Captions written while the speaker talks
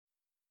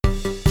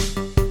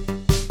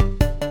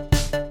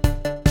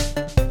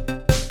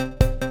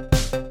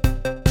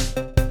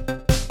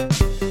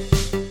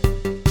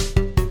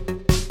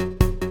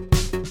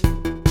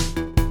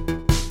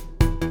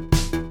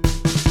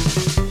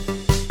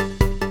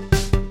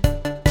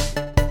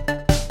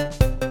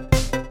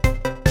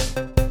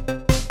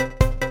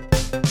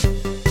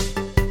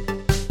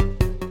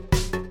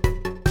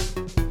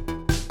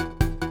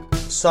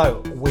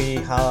So we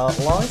are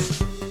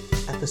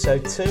live,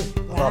 episode 2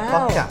 of our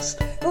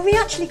podcast. Well, we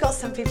actually got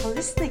some people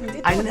listening, didn't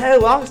we? I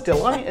know, I was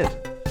delighted.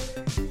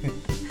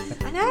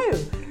 I know,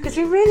 because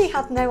we really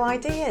had no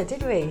idea,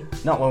 did we?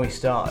 Not when we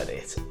started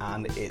it,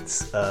 and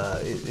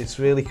it's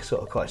really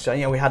sort of quite strange.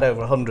 You know, we had over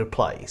 100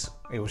 plays.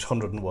 It was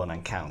 101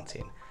 and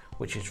counting,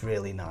 which is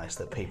really nice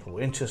that people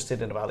were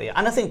interested in about the...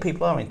 And I think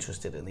people are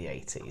interested in the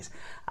 80s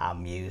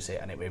and music,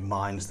 and it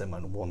reminds them,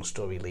 and one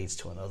story leads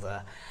to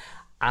another.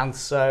 And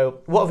so,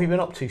 what have you been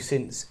up to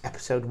since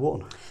episode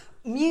 1?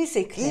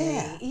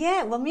 Musically?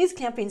 Yeah, well,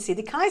 musically I've been seeing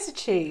the Kaiser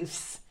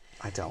Chiefs.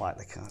 I don't like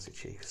the Kaiser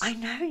Chiefs. I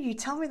know, you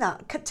tell me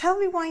that. Tell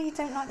me why you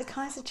don't like the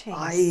Kaiser Chiefs.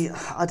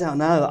 I don't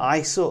know.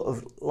 I sort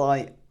of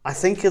like... I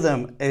think of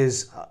them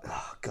as...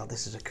 Oh, God,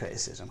 this is a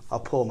criticism. A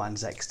poor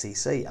man's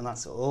XTC, and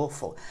that's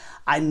awful.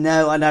 I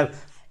know. I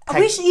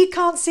wish you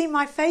can't see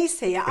my face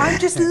here. I'm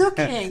just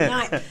looking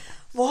like,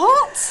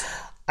 what?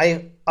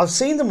 I've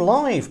seen them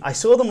live. I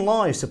saw them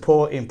live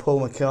supporting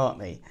Paul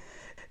McCartney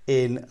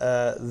in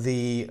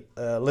the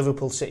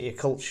Liverpool City of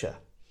Culture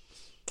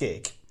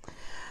gig.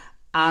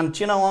 And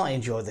do you know what? I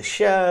enjoyed the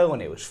show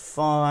and it was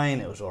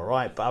fine, it was all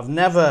right. But I've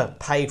never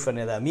paid for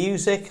any of their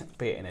music,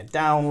 be it in a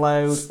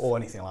download or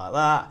anything like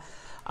that.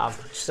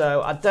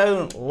 So I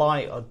don't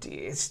like,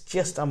 it's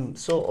just I'm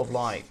sort of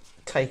like,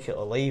 take it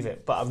or leave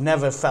it. But I've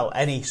never felt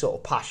any sort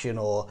of passion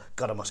or,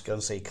 God, I must go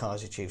and see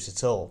Kaiser Chiefs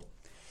at all.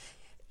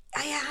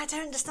 Yeah, I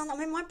don't understand. I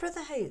mean, my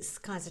brother hates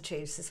Kaiser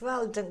Chiefs as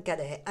well. Don't get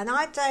it, and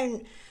I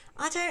don't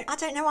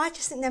know. I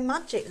just think they're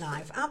magic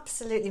live,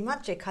 absolutely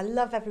magic. I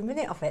love every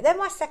minute of it. They're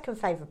my second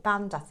favourite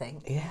band, I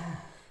think. Yeah.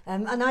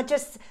 And I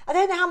don't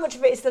know how much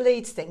of it is the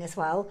Leeds thing as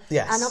well.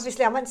 Yes. And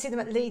obviously, I went to see them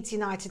at Leeds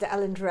United at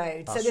Elland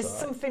Road. That's so there's right.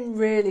 something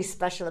really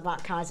special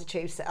about Kaiser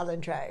Chiefs at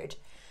Elland Road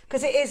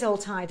because it is all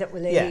tied up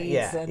with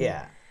Leeds.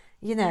 Yeah.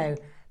 You know.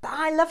 But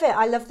I love it.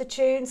 I love the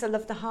tunes. I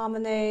love the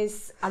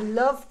harmonies. I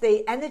love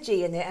the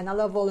energy in it, and I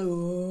love all the.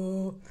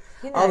 You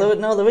know.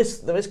 Oh, there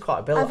is quite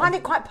a bit. I find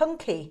it quite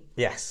punky.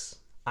 Yes,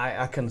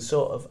 I can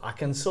sort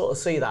of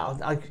see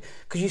that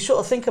because you sort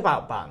of think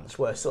about bands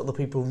where sort of the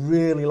people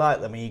really like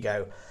them, and you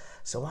go,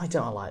 so why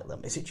don't I like them?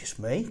 Is it just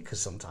me?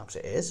 Because sometimes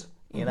it is,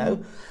 you know.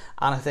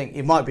 And I think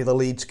it might be the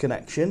Leeds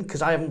connection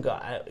because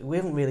we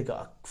haven't really got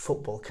a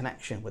football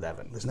connection with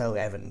Everton. There's no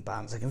Everton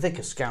bands. I can think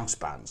of Scouse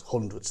bands,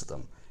 hundreds of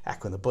them.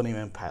 Echo and the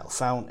Bunnymen, Pale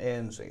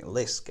Fountains, the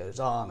list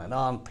goes on and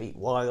on. Pete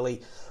Wiley,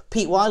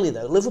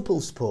 though, Liverpool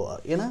supporter,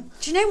 you know.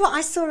 Do you know what?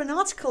 I saw an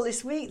article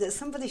this week that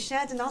somebody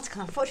shared an article.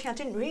 Unfortunately, I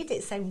didn't read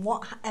it, saying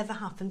what ever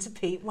happened to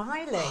Pete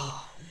Wiley.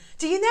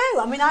 Do you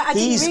know? I mean, I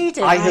didn't read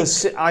it.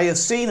 I have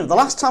seen him. The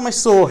last time I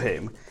saw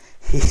him,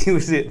 he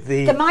was at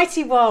the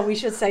Mighty War. We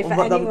should say for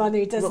anyone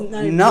who doesn't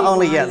know. Not Pete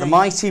only Wiley. The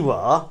Mighty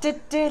War.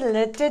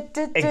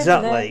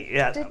 Exactly.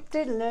 Yeah.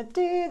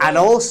 And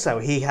also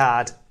he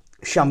had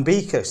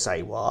Shambiko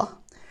Sewa.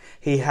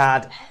 He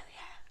had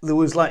there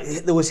was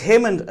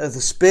him and the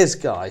Spiz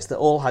guys that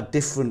all had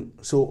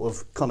different sort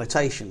of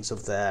connotations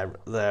of their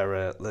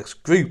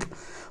group.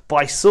 But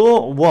I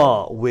saw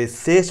War with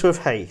Theatre of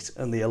Hate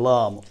and The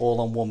Alarm all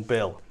on one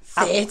bill.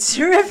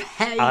 Theatre of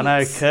Hate. I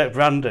know, Kirk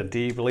Brandon. Do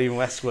you believe in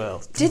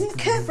Westworld? Didn't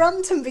Kirk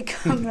Brandon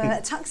become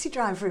a taxi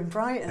driver in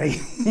Brighton?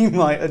 He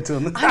might have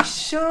done that. I'm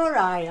sure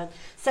I am.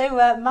 So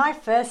my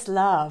first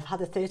love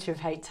had a Theatre of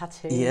Hate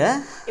tattoo.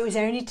 Yeah? It was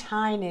only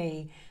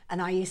tiny,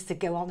 and I used to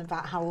go on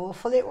about how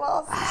awful it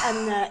was.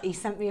 And he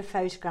sent me a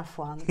photograph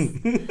once.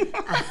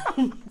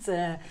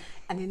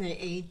 And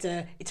he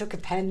took a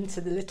pen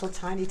to the little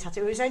tiny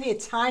tattoo. It was only a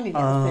tiny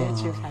little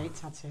Theatre of Hate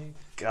tattoo.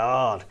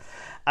 God.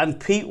 And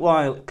Pete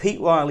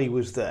Wiley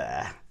was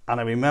there, and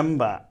I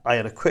remember I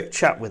had a quick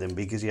chat with him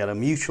because he had a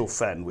mutual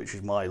friend, which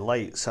was my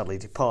late, sadly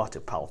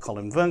departed pal,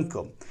 Colin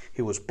Verncombe,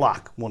 who was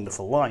Black,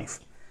 Wonderful Life.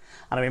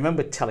 And I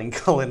remember telling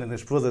Colin and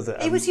his brother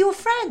that... He was your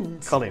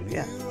friend? Colin,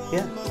 yeah.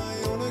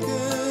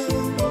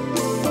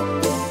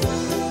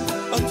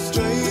 I'm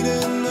straight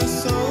in the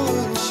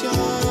sunshine.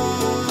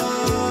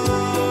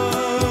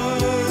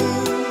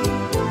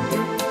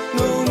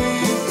 No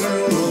need to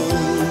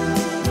run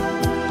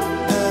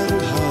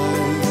and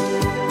hide.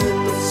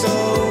 It's so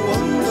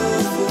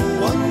wonderful,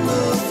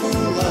 wonderful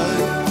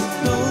life.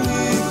 No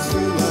need to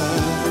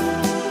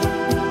laugh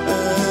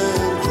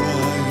and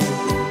cry.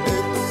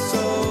 It's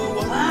so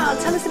wonderful. Wow,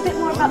 tell us a bit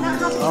more about that.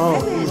 How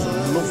did you It finish? was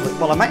lovely.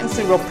 Well, I met him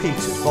through Rob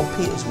Peters. Rob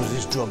Peters was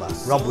his drummer.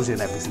 Rob was in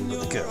Everything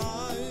But the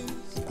Girl.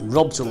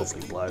 Rob's a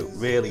lovely bloke,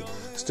 really,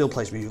 still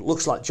plays music,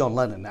 looks like John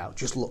Lennon now,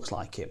 just looks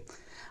like him,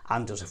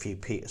 and does a few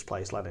Peters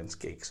plays Lennon's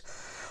gigs.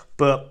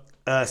 But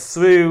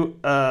through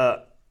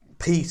Rob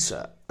Peters,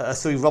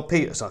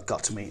 I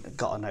got to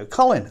know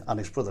Colin and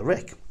his brother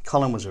Rick.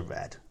 Colin was a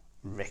red,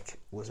 Rick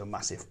was a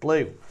massive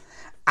blue.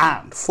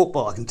 And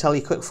football, I can tell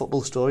you a quick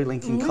football story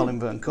linking Colin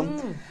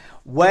Verncombe.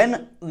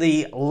 When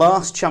the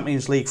last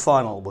Champions League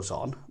final was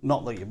on,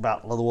 not the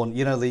battle, the one,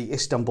 you know, the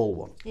Istanbul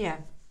one. Yeah.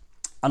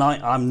 And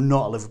I'm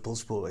not a Liverpool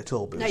supporter at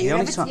all. But No, it was you're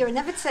the only time, an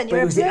Everton. but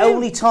it was the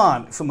only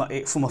time from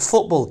a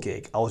football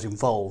gig I was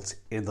involved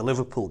in the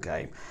Liverpool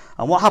game.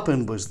 And what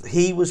happened was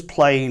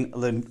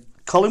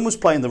Colin was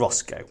playing the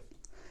Roscoe,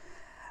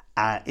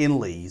 in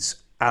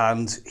Leeds,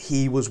 and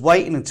he was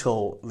waiting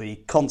until the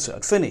concert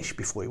had finished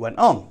before he went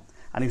on.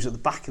 And he was at the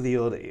back of the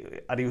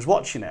order, and he was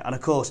watching it. And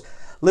of course,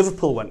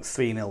 Liverpool went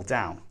 3-0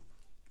 down.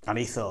 And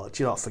he thought,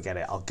 do you not forget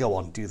it, I'll go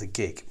on, do the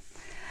gig.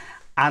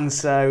 And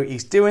so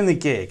he's doing the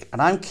gig,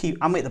 and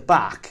I'm at the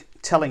back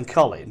telling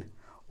Colin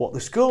what the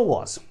score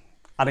was.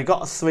 And I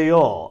got a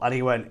 3-all, and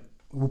he went,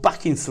 we're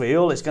back in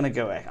 3-all, it's going to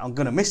go, I'm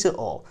going to miss it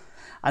all.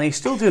 And he's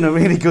still doing a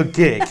really good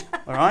gig,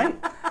 all right?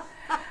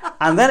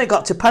 And then it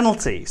got to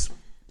penalties.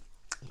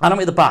 And I'm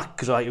at the back,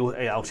 because I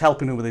was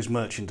helping him with his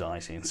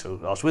merchandising, so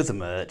I was with the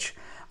merch,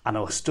 and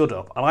I was stood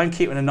up, and I'm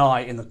keeping an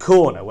eye in the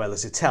corner where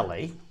there's a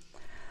telly,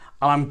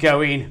 and I'm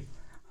going,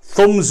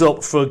 thumbs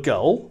up for a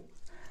goal,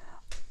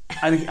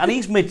 and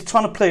he's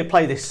trying to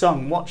play this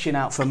song, watching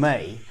out for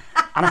me,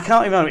 and I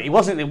can't remember. It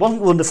wasn't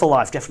Wonderful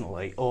Life,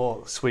 definitely,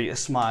 or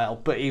Sweetest Smile,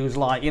 but he was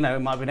like, it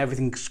might have been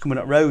Everything's Coming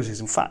Up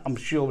Roses. In fact, I'm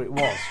sure it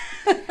was,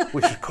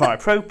 which is quite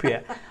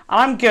appropriate. And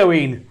I'm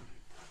going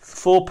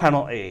for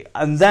penalty,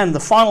 and then the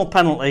final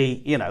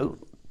penalty,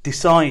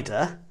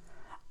 decider,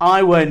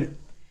 I went,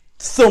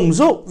 thumbs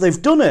up,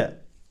 they've done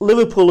it.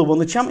 Liverpool have won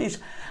the Champions,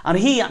 and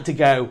he had to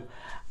go.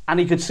 And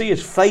he could see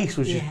his face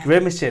was just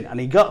grimacing, and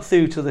he got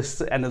through to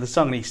the end of the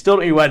song, and he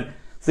stood. He went,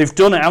 "They've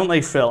done it, haven't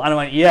they, Phil?" And I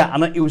went, "Yeah."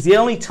 And it was the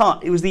only time.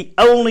 It was the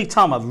only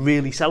time I've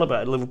really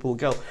celebrated a Liverpool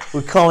goal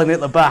with Colin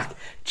at the back,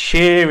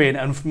 cheering,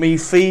 and me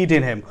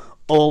feeding him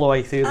all the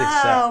way through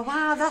this set. Oh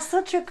wow, that's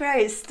such a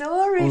great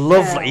story.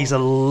 Lovely. Phil. He's a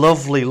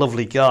lovely,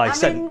 lovely guy.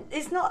 I mean,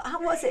 it's not.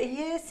 What was it? A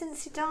year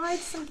since he died?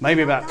 Something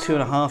maybe like about that?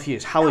 2.5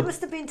 years. That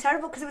must have been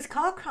terrible because it was a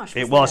car crash.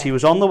 It was. He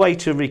was on the way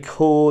to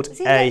record Was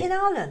he in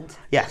Ireland?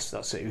 Yes,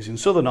 that's it. He was in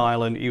Southern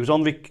Ireland. He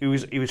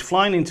was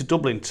flying into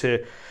Dublin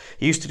to.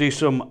 He used to do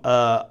some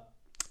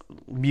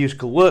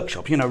musical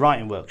workshops,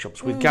 writing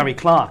workshops with Gary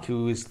Clark,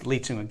 who was the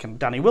lead singer, and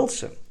Danny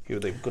Wilson, who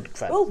were a good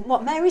friend. Oh,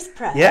 what, Mary's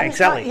Prayer? Yeah,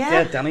 exactly.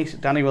 Right,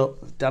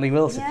 Danny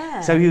Wilson.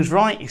 Yeah. So he was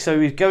right. So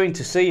he was going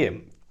to see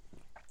him.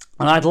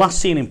 And I'd last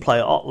seen him play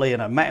at Otley,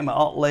 and I met him at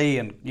Otley,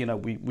 and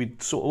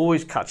we'd sort of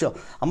always catch up.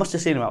 I must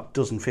have seen him about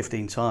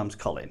 15 times,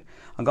 Colin.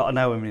 I got to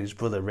know him and his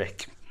brother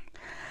Rick.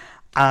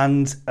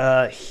 And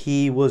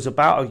he was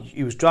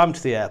driving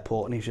to the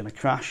airport, and he was in a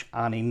crash,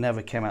 and he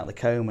never came out of the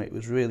coma. It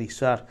was really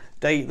sad.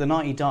 The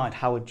night he died,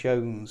 Howard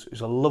Jones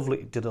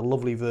did a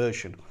lovely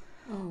version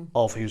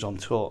of he was on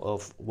tour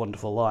of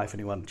Wonderful Life, and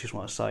he went, just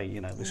want to say,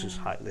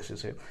 this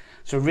is it.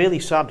 So really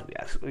sad,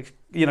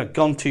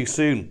 gone too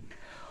soon.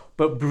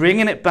 But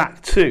bringing it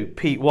back to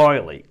Pete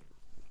Wiley,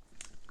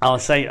 I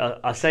say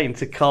him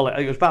to Colin.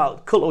 It was about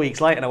a couple of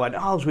weeks later, and I went,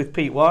 I was with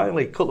Pete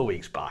Wiley a couple of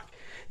weeks back.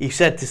 He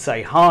said to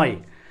say hi,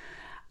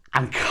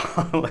 and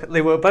Colin,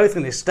 they were both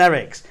in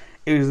hysterics.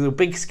 It was a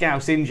big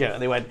Scouse in-joke,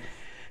 and they went,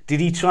 did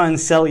he try and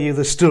sell you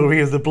the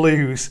story of the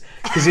blues?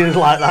 Because he was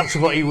like, that's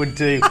what he would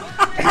do.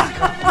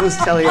 Let's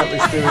tell you about the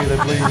story of the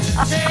blues.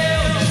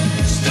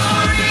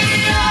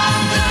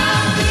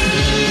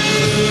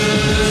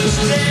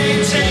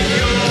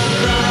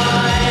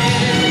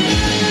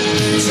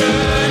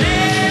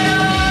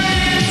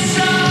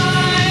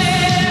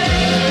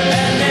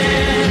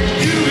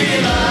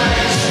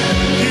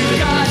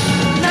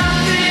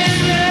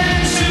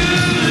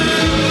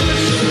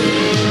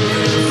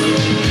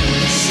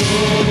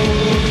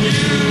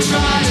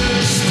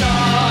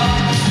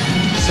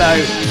 So,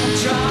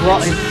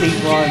 what is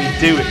Pete Wiley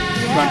doing?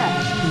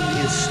 Yeah.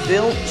 He is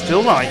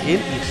still writing.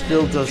 He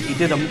still does. He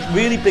did a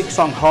really big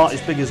song, "Heart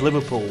As Big As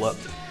Liverpool," that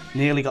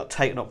nearly got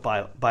taken up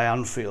by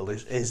Anfield.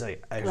 Is a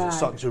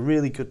song. It's a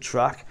really good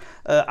track,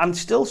 and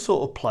still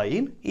sort of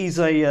playing. He's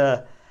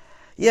a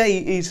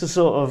he's a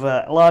sort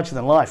of larger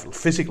than life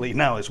physically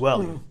now as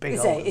well.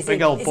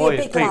 Big old boy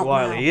as Pete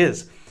Wiley.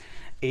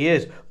 He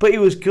is. But he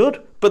was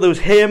good. But there was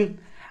him.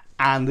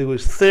 And there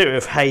was Theatre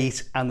of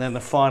Hate, and then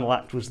the final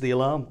act was The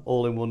Alarm,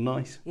 all in one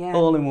night,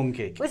 all in one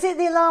gig. Was it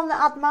The Alarm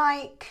that had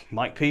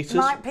Mike Peters?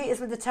 Mike Peters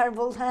with the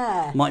terrible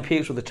hair. Mike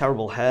Peters with the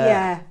terrible hair.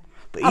 Yeah.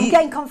 But I'm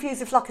getting confused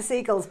with Flock of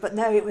Seagulls, but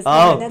no, it was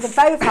Oh. no, they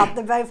both had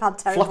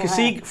terrible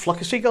hair.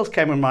 Flock of Seagulls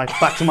came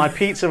back to my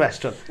pizza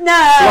restaurant. No!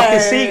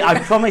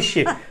 I promise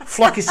you,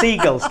 Flock of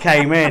Seagulls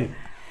came in,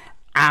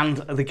 and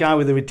the guy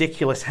with the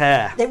ridiculous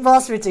hair. It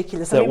was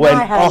ridiculous. That my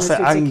went hair off was at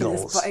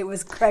ridiculous, angles. but it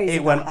was crazy.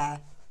 Hair.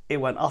 It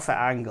went off at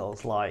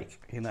angles like,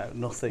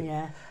 nothing.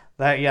 Yeah.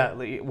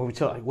 When we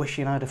talk,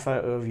 wishing I had a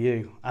photo of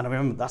you. And I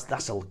remember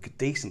that's a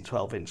decent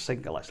 12-inch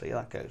single, actually.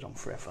 That goes on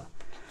forever.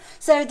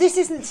 So this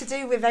isn't to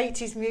do with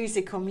 80s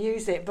music or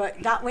music,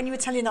 but that when you were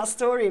telling that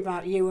story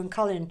about you and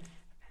Colin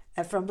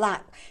from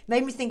Black,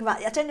 made me think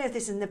about, I don't know if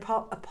this is an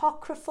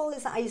apocryphal,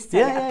 is that how you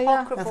say it?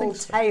 Apocryphal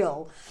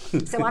tale.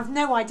 So I've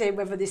no idea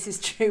whether this is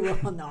true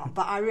or not,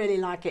 but I really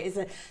like it. It's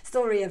a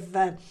story of...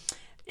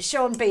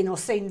 Sean Bean or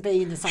Sean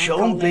Bean as I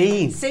Sean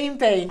Bean. Sean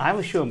Bean. I have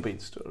a Sean Bean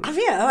story. Have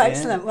you? Oh,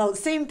 excellent. Well,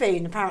 Sean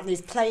Bean apparently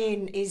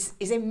is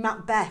in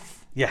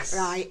Macbeth. Yes.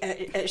 Right,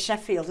 at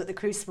Sheffield, at the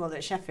Crucible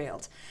at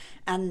Sheffield.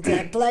 And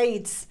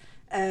Blades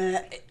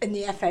in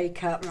the FA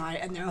Cup, right,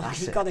 and they're like,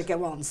 you've got to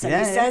go on. So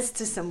he says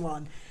to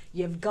someone,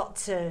 you've got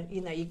to,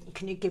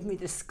 can you give me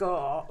the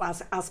score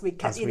as we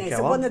As we go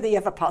so on. one of the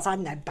other parts, I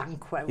don't know,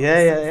 Banquo or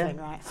Yeah. something,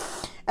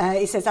 right?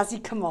 He says, as you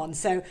come on,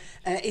 so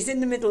he's in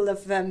the middle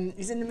of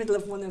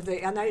one of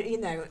the, I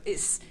know,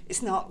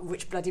 it's not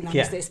which bloody man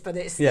Yeah. is this, but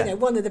it's, Yeah.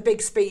 one of the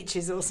big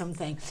speeches or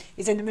something.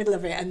 He's in the middle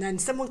of it, and then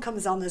someone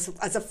comes on as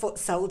a foot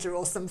soldier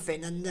or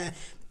something, and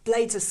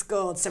Blades have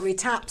scored, so he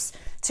taps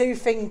 2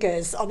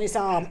 fingers on his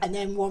arm and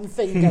then 1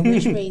 finger,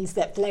 which means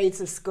that Blades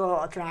have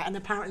scored, right? And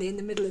apparently in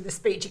the middle of the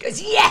speech he goes,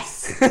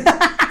 yes!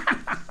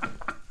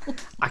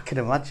 I can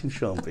imagine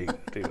Sean Bean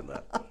doing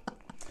that.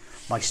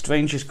 My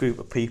strangest group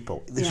of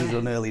people, this was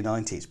in the early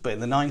 90s, but in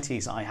the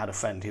 90s I had a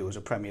friend who was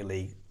a Premier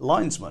League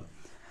linesman.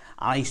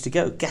 I used to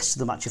go guest of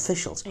the match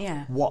officials.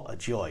 Yeah. What a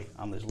joy.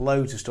 And there's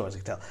loads of stories I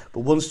can tell.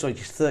 But one story,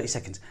 just 30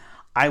 seconds.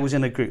 I was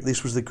in a group,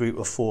 this was the group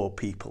of 4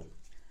 people.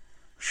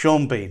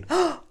 Sean Bean.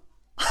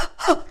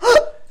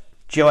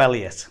 Joe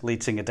Elliott,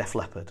 lead singer Def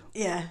Leppard.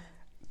 Yeah.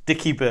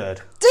 Dickie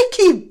Bird,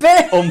 Dickie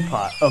Bird!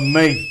 umpire, and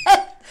me.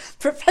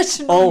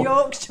 Professional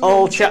Yorkshire.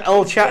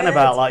 all chatting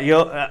about like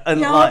Yorkshire.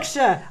 And I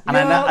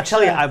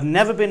tell you, Yorkshire. I've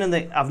never been in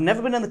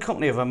the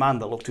company of a man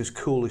that looked as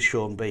cool as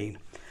Sean Bean.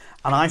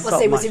 And I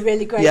felt was he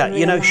really great Yeah, in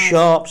real life?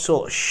 sharp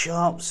suit,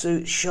 sharp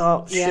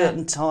Yeah. shirt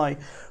and tie,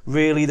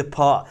 really the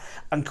part,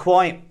 and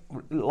quite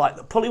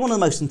like probably one of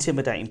the most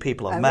intimidating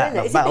people I've met. really?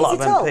 I've Is met he- a lot is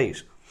of he tall?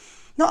 MPs.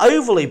 Not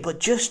overly, but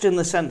just in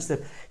the sense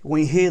that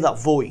when you hear that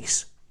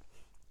voice,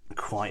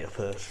 quite a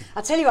person.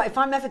 I'll tell you what, if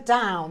I'm ever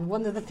down,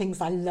 one of the things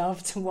I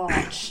love to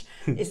watch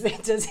is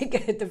that does it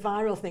get the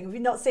viral thing? Have you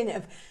not seen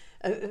it?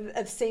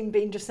 Of Sean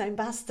Bean just saying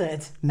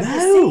bastard. No.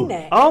 Have you seen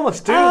it? I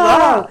must do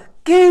that.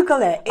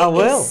 Google it. I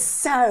will. It is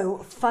so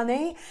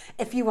funny.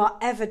 If you are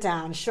ever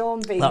down,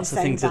 Sean Bean That's the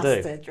saying thing to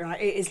do. bastard,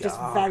 right? It is just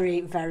God.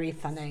 very, very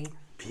funny.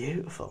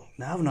 Beautiful.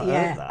 No, I've not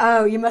Yeah. heard that.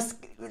 Oh, you must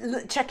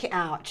check it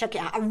out. Check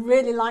it out. I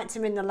really liked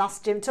him in the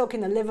last gym.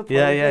 Talking to Liverpool.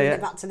 Yeah. bringing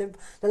it back to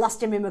the last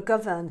gym in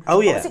McGovern.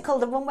 Oh, yeah. What was it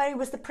called? The one where he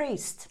was the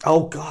priest.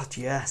 Oh God,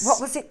 yes. What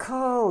was it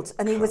called?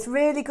 And he was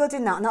really good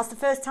in that. And that's the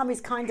first time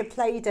he's kind of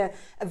played a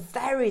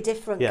very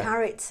different Yeah.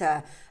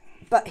 character.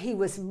 But he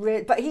was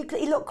but he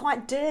looked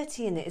quite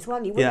dirty in it as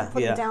well. You wouldn't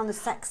put him down as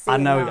sexy. I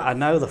know in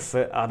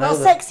that. Well,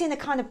 sexy in a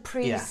kind of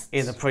priest. Yeah,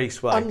 in the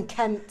priest way.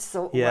 Unkempt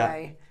sort of Yeah.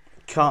 way.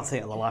 Can't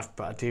think of the life,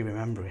 but I do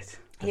remember it.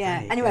 But Yeah.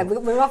 there you Anyway, go.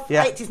 we're off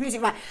Yeah. 80s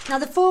music. Right. Now,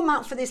 the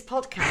format for this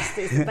podcast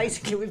is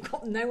basically we've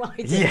got no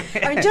idea.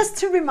 Yeah. I mean, just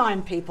to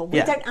remind people, we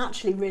Yeah. don't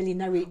actually really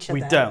know each other.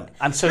 We don't.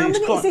 And so How it's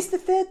many, quite- is this the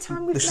third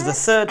time we've This is met? the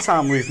 3rd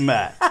time we've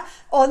met. Well,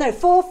 Oh, no,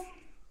 fourth.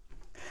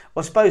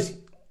 I suppose,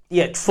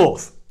 yeah,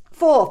 4th.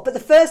 Fourth, but the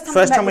first time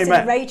First we time met we was met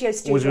in the radio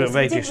studio. was in a so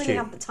radio we didn't really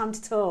studio. have the time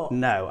to talk.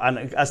 No,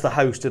 and as the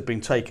host had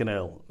been taken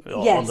ill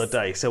on Yes. the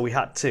day, so we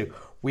had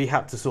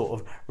to sort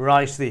of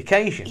rise to the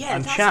occasion Yeah,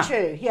 and that's chat.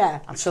 true. Yeah.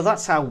 And so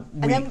that's how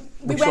then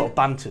we we sort went- of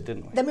bantered,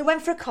 didn't we? Then we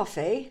went for a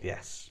coffee.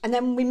 Yes. And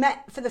then we met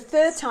for the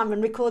 3rd time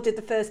and recorded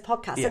the first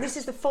podcast. Yeah. So this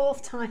is the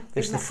 4th time.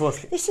 This we've is the met.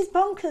 4th. This is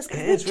bonkers because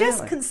It we is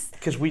just really.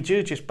 Because we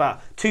do just about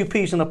 2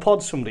 peas in a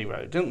pod somebody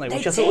wrote, didn't they?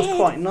 Which I thought was did.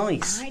 quite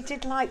nice. I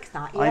did like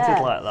that. I Yeah.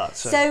 did like that,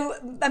 so-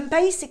 and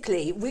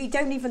basically, we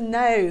don't even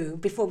know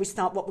before we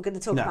start what we're going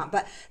to talk No. about.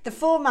 But the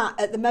format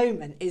at the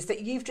moment is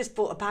that you've just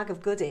bought a bag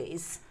of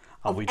goodies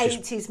And of we just-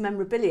 80s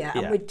memorabilia,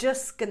 and Yeah. we're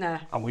just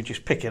gonna. And we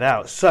just pick it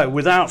out. So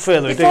without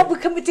further ado, Before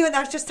can we do it?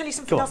 I'll just tell you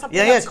something Go on. else. I've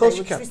Yeah, been yeah, up of to course today,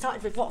 you because can. We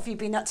started with what have you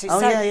been up to? Oh,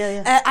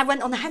 yeah. I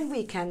went on the hen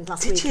weekend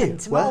last Did you? weekend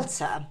to Where?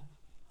 Malta,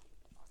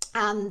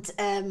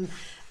 and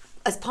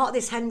as part of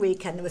this hen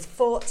weekend, there was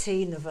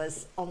 14 of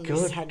us on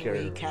this Good hen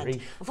grief. weekend.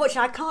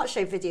 Unfortunately, I can't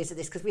show videos of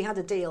this because we had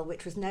a deal,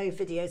 which was no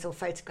videos or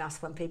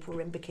photographs when people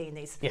were in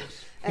bikinis. Yes.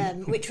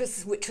 which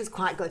was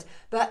quite good.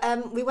 But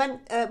we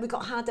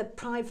had a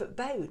private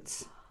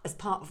boat as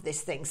part of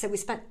this thing. So we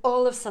spent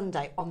all of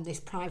Sunday on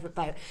this private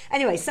boat.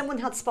 Anyway, someone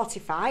had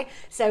Spotify,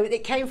 so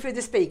it came through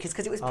the speakers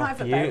because it was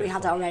private boat. We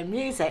had beautiful. our own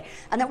music.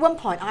 And at one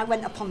point, I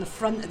went up on the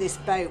front of this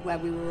boat where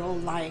we were all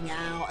lying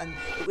out, and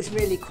it was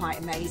really quite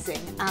amazing.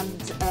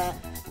 And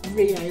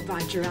Rio by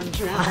Duran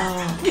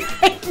Duran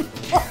came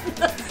on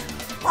the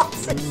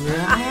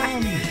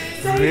Spotify.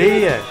 So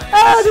Rio.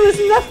 there was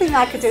nothing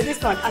I could do at this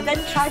point. I then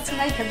tried to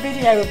make a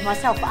video of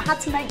myself, but I had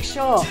to make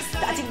sure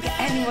that I didn't get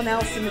anyone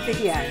else in the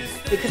video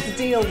because the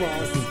deal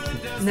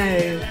was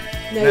no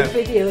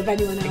video of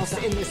anyone else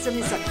in the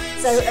swimming set.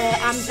 So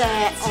I'm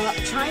there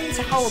trying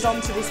to hold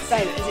on to this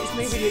boat as it's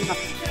moving really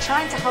fast,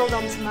 trying to hold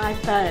on to my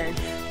phone,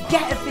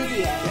 get a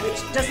video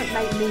which doesn't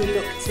make me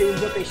look too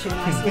rubbish in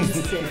my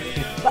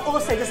swimsuit, but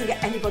also doesn't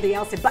get anybody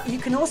else in. But you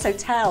can also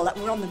tell that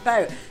we're on the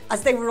boat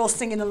as they were all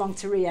singing along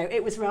to Rio.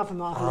 It was rather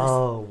marvellous.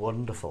 Oh,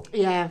 wonderful.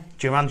 Yeah.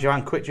 Duran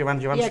Duran, quick Duran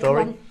Duran Yeah,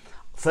 story. come on.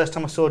 First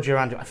time I saw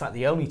Duran Duran, in fact,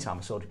 the only time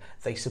I saw it,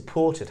 they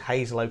supported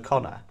Hazel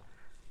O'Connor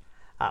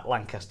at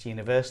Lancaster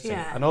University.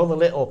 Yeah. And all the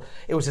little,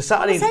 it was a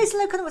Saturday. Was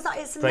Hazel O'Connor, was that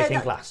it's Breaking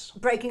Glass.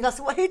 Breaking Glass.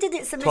 Well, who did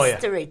it? It's a Toyah.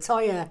 mystery.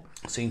 Toyah.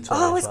 Seen Toyah Oh, I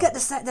as always well.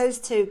 get those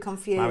two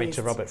confused. Married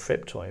to Robert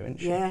Fripp Toyah, isn't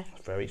she? Yeah.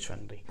 Very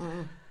trendy.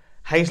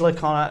 Hazel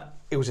O'Connor,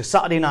 it was a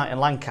Saturday night in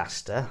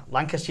Lancaster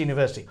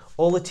University.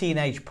 All the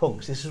teenage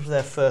punks, this was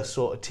their first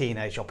sort of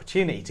teenage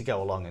opportunity to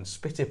go along and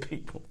spit at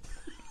people.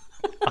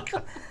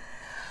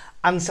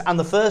 and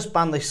the first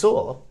band they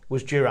saw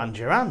was Duran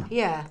Duran.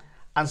 Yeah.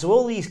 And so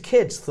all these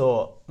kids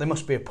thought they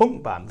must be a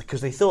punk band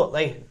because they thought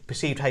they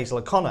perceived Hazel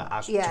O'Connor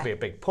as to be a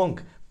big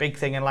punk. Big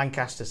thing in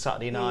Lancaster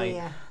Saturday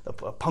night, a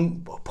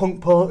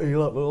punk party,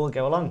 like, we'll all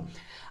go along.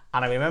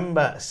 And I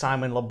remember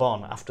Simon Le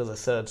Bon, after the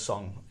third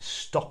song,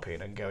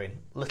 stopping and going,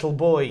 "Little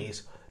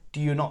boys,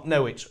 do you not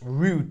know it's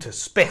rude to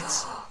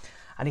spit?"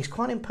 And he's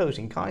quite an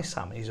imposing guy,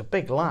 Sam. He's a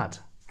big lad.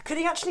 Could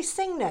he actually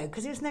sing though?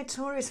 Because he was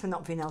notorious for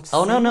not being able to sing.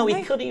 Oh, no, wasn't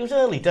he could. He was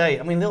early day.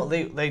 I mean,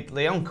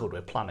 they encored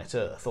with Planet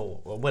Earth,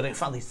 or well, in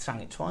fact, they sang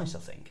it twice, I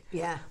think.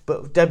 Yeah.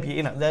 But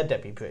debut, their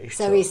debut British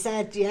So tour. he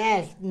said,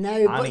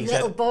 no, but he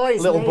little said,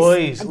 boys. Little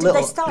boys. And did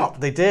they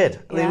stop? They did.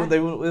 Yeah. They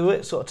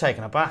were sort of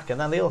taken aback,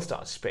 and then they all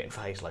started spitting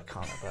for Hazel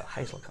O'Connor, but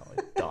Hazel O'Connor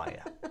was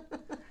dire.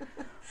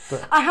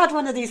 I had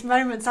one of these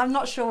moments. I'm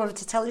not sure whether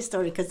to tell this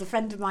story because the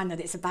friend of mine that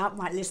it's about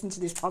might listen to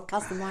this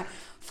podcast and might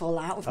fall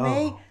out with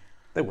me.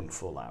 They wouldn't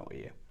fall out with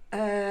you.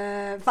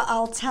 But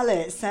I'll tell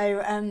it.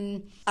 So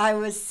I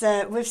was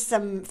with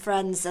some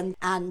friends and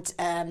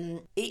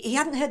he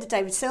hadn't heard of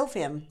David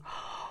Sylvian.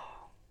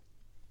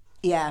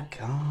 Yeah.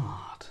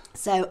 God.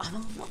 So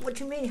what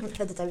do you mean you haven't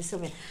heard of David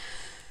Sylvian?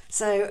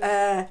 So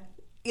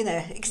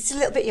it's a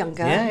little bit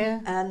younger.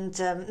 Yeah. And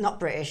not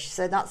British,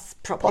 so that's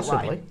probably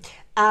Possibly. why.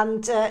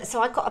 And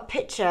so I got a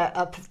picture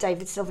up of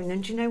David Sylvian,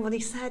 and do you know what he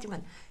said? He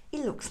went,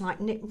 "He looks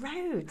like Nick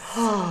Rhodes."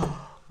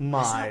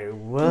 My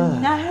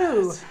word.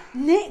 No,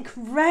 Nick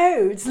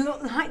Rhodes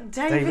looked like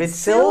David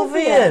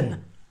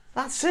Sylvian.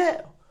 That's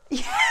it.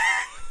 Yeah.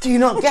 Do you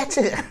not get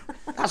it?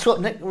 That's what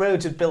Nick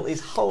Rhodes had built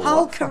his whole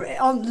life career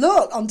on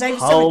David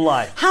whole Sylvian.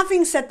 life.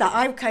 Having said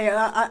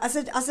that,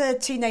 as a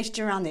teenage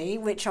Durrani,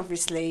 which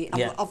obviously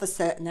of a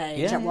certain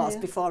age I was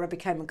before I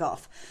became a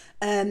goth,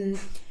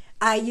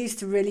 I used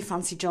to really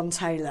fancy John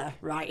Taylor.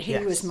 Right, he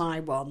was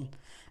my one,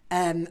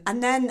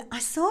 and then I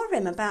saw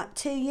him about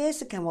 2 years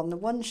ago on the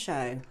One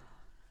Show.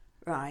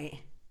 Right,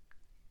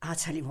 I'll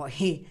tell you what,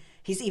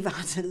 he's either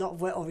had a lot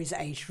of work or he's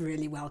aged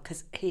really well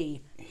because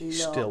he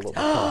still looked. looked the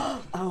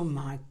part. Oh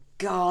my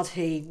God,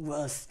 he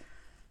was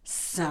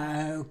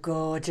so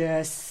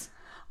gorgeous.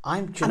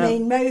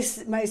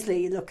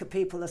 Mostly you look at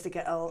people as they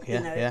get old,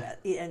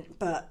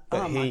 but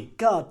my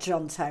God,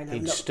 John Taylor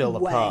looked still the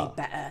way part.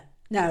 better.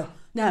 No,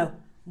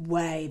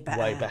 way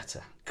better. Way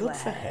better. Good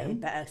for him.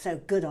 Better. So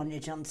good on you,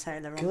 John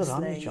Taylor. Good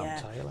on honestly, you,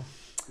 John Taylor.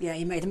 Yeah,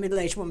 you made a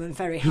middle-aged woman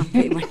very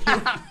happy when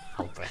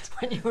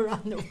you were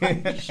on the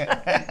One Show.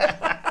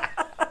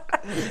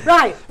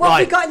 Right, what have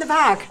we got in the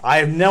bag? I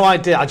have no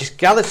idea. I just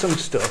gathered some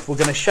stuff. We're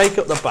going to shake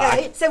up the bag.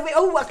 Okay, so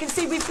I can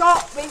see we've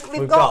got tapes,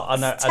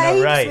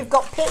 an array. we've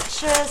got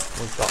pictures.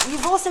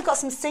 You've also got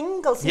some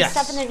singles, some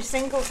 7-inch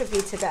singles of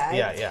you today.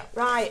 Yeah.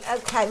 Right,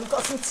 okay, we've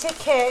got some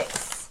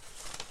tickets.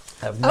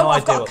 I have no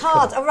idea. I've got a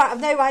card. All right,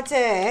 I've no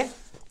idea.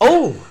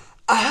 Oh!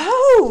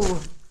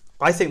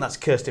 I think that's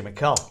Kirsty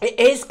MacColl. It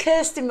is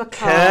Kirsty MacColl.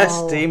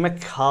 Kirsty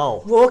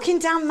MacColl. Walking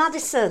Down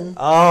Madison.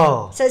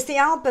 Oh. So it's the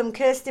album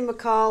Kirsty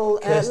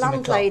MacColl,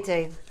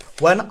 Landlady.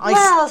 Well,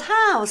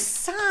 how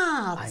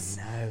sad. I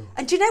know.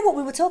 And do you know what?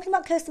 We were talking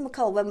about Kirsty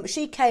MacColl when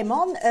she came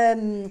on.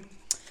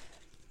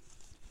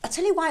 I'll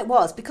tell you why it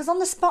was. Because on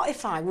the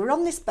Spotify, we're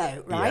on this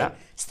boat, right? Yeah.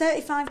 It's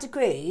 35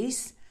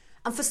 degrees.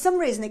 And for some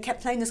reason, it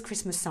kept playing us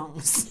Christmas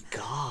songs.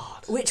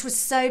 God. Which was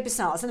so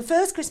bizarre. So the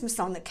first Christmas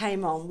song that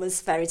came on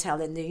was Fairy Tale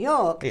in New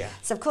York. Yeah.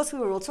 So, of course, we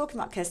were all talking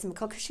about Kirsty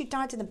MacColl because she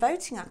died in a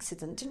boating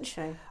accident, didn't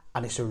she?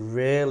 And it's a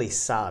really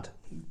sad...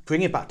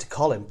 Bring it back to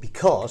Colin,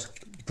 because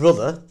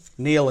brother,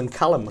 Neil and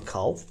Callum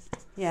MacColl...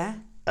 Yeah.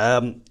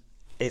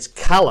 It's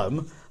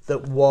Callum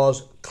that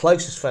was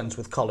closest friends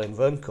with Colin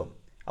Verncombe.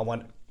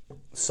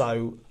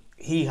 So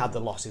he had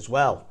the loss as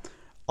well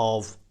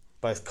of...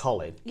 both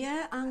Colin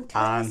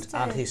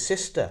and his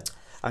sister,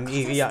 and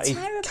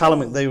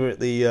Callum. They were at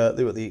the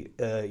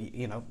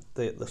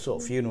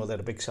sort of funeral. They had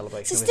a big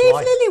celebration. So of his Steve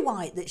life.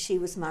 Lillywhite that she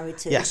was married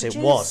to. Yes, it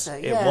was.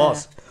 It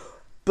was.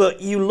 But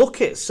you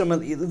look at some of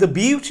the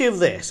beauty of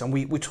this, and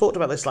we talked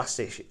about this last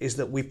issue, is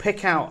that we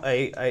pick out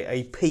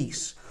a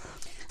piece.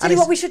 Tell you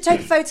what, we should take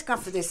a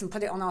photograph of this and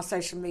put it on our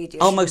social media.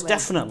 Oh, most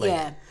definitely.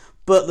 Yeah.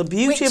 But the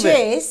beauty of it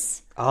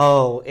is.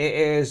 Oh, it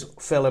is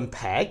Phil and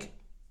Peg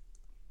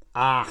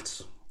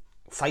at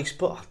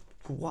Facebook.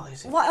 What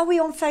is it? What are we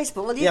on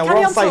Facebook? Well, you yeah, carry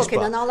we're on on talking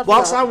Facebook. and I'll have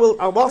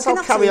Whilst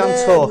I'll carry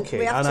on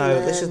talking, I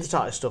know this learn. is the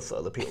type of stuff that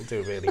other people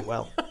do really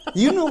well.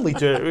 You normally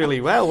do it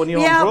really well when you're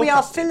on broadcast. We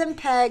are Phil and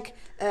Peg.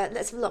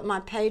 Let's have a look. My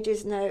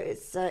pages. No,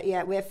 it's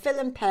we're Phil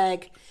and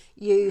Peg.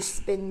 You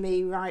spin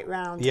me right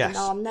round. Yes. And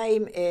our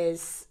name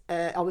is.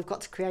 We've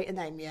got to create a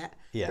name yet.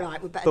 Yeah.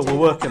 Right, we better. But we're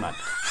working on it.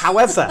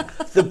 However,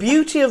 the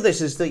beauty of this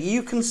is that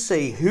you can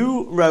see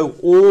who wrote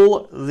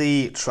all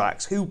the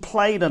tracks, who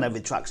played on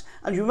every tracks.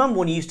 And you remember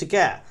when you used to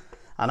get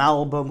an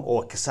album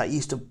or a cassette,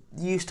 you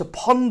used to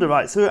ponder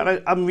right through it.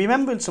 And I'm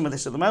remembering some of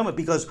this at the moment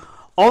because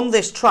on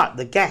this track,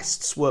 the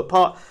guests were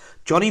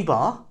Johnny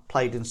Barr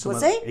played in some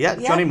Was of he? Yeah,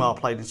 Yeah. Johnny Marr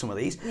played in some of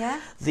these. Yeah.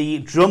 The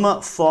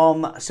drummer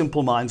from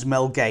Simple Minds,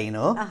 Mel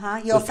Gaynor.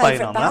 Your was playing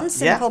favourite on band, that.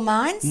 Simple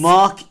Minds.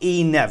 Mark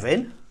E.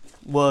 Nevin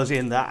was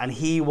in that, and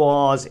he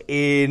was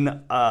in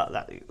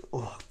that.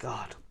 Oh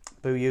God,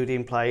 Boo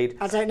Udin played.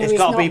 I don't know, It's he's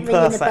got to not be ringing the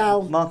perfect.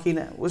 bell. Mark E.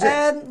 Nevin, was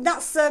it?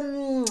 That's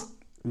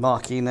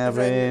Mark E.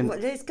 Nevin.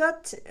 what he's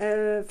got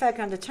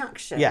Fairground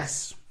Attraction.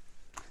 Yes,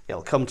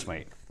 it'll come to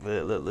me.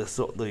 The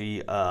sort of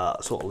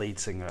lead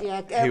singer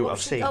Yeah, who what I've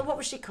was seen. what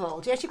was she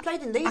called? Yeah, she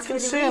played in Leeds. I can really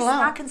see her recent.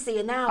 now. I can see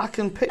her now. I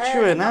can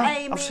picture her now.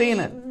 Amy, I've seen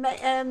it.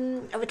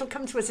 It'll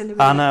come to us in a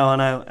minute.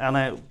 I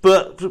know.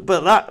 But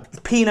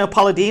that Pino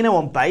Palladino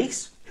on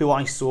bass, who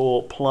I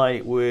saw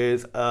play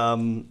with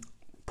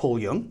Paul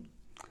Young,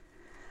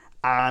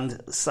 and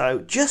so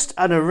just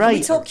an array.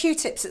 We talk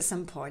Q-tips at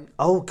some point.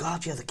 Oh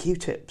God, yeah, the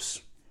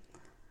Q-tips.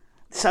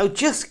 So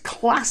just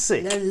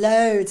classic. There are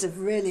loads of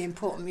really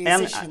important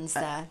musicians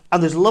there.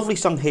 And there's a lovely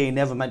song here, You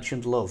Never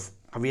Mentioned Love.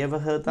 Have you ever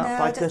heard that No,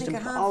 by I don't Kirsten?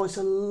 think I have. Oh, it's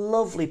a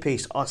lovely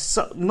piece.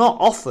 Not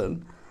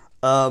often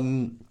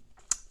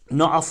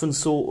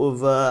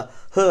sort of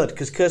heard,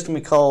 because Kirsten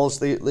McCall's,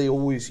 they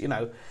always,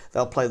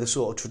 they'll play the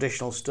sort of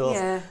traditional stuff,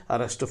 Yeah.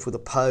 and stuff with the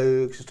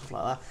Pogues and stuff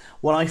like that.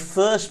 When I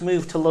first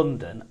moved to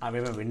London, I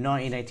remember in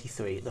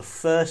 1983, the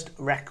first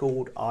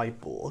record I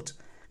bought,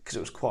 because it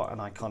was quite an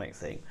iconic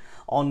thing,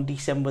 on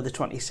December the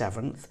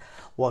 27th,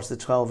 was the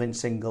 12-inch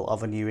single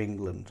of A New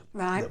England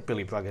Right. that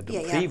Billy Bragg had done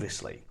Yeah, yeah.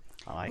 previously.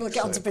 We'll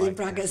get on to Billy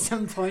Bragg at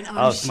some point, I'm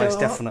Oh, sure. most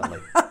definitely.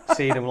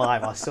 Seeing him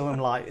live. I saw him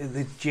live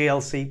the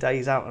GLC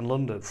days out in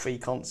London, free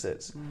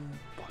concerts.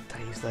 What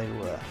days they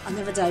were.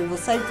 Another day, we'll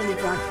save Billy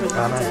Bragg for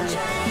I another know.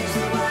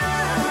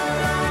 day.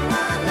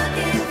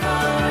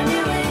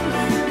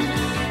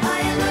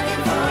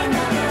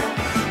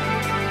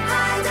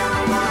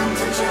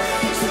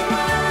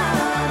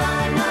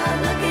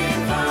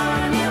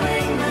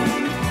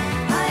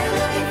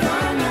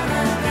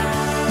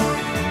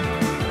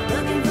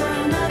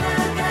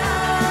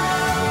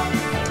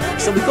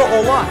 So we got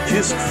all that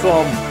just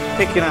from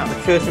picking out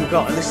the Kirsten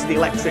McCall, and this is the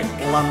Electric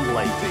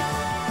Landlady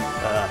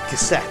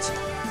cassette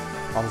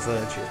on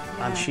Virgin,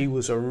 and she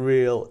was a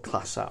real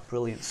class act,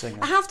 brilliant singer.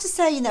 I have to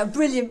say,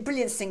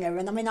 brilliant singer,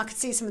 and I mean, I could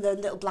see some of the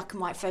little black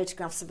and white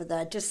photographs of her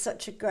there. Just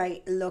such a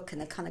great look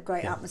and a kind of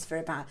great atmosphere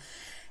about her.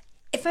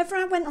 If ever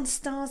I went on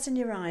Stars in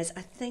Your Eyes,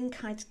 I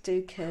think I'd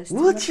do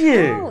Kirsten. Would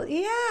McCall.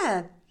 you?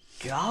 Yeah.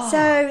 God.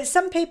 So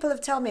some people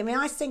have told me. I mean,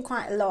 I sing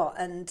quite a lot,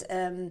 and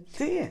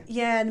Do you?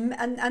 yeah, and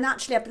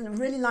actually, I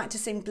really like to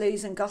sing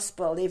blues and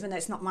gospel, even though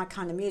it's not my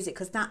kind of music,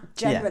 because that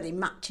generally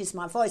matches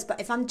my voice. But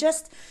if I'm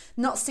just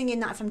not singing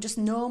that, if I'm just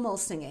normal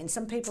singing,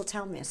 some people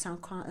tell me I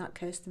sound quite like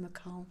Kirsten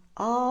McCall.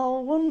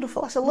 Oh,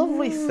 wonderful. That's a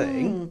lovely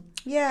thing.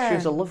 Yeah, She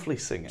was a lovely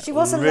singer. She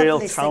was a real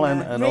lovely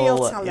talent singer. and Real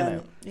all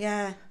talent. that,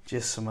 Yeah,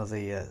 just some of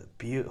the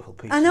beautiful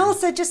pieces. and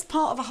also just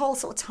part of a whole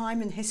sort of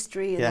time in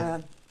history. And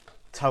Yeah.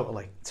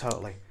 Totally.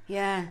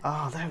 yeah.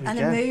 Oh, there we And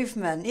go. a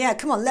movement. Yeah,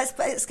 come on, let's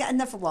get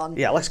another one.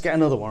 Yeah, let's get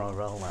another one on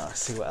roll now.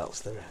 Let's see what else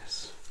there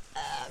is.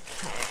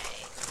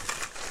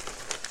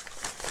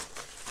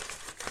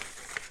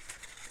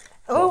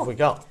 What have we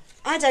got?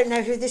 I don't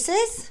know who this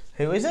is.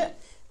 Who is it?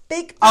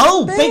 Big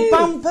Oh, Bamboo. Big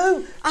Bamboo.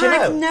 Do you I know?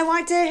 have no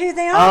idea who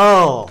they are.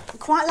 Oh,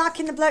 Quite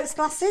liking the bloke's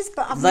glasses,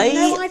 but I've they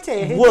no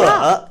idea who they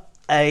are. were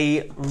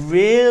a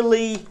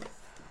really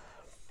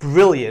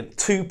brilliant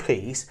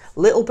two-piece,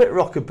 little bit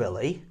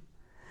rockabilly,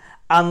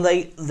 and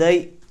they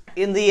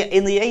in the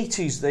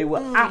 80s they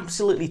were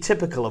absolutely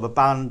typical of a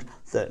band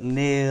that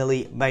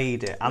nearly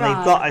made it, and they've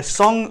Right. got a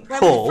song Where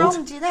called are they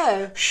from, do you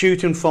know?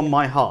 Shooting From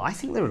My Heart. I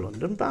think they're a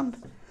London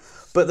band,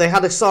 but they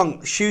had a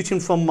song Shooting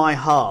From My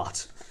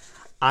Heart,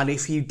 and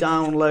if you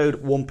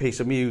download one piece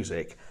of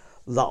music,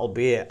 that'll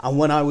be it. And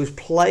when I was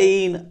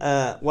playing,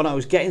 when I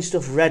was getting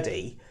stuff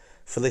ready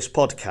for this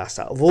podcast,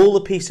 out of all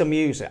the piece of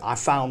music, I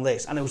found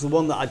this, and it was the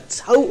one that I'd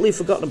totally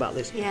forgotten about.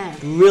 This Yeah.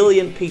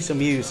 brilliant piece of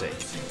music,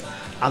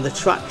 and the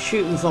track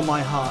Shooting From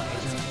My Heart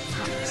is an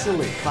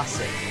absolute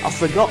classic. I've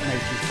forgotten it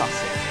is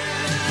classic.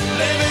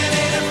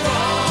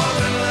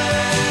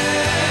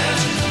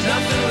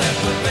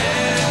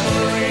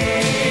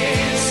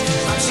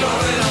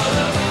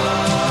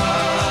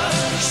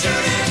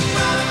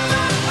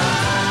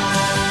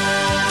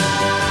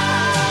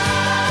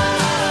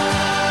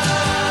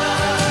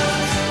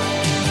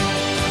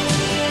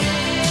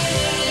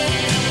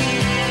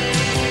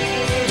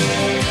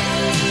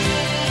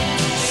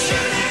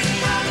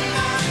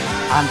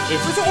 And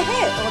it's Was it a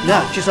hit or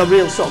no, not? just a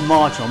real sort of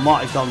marginal.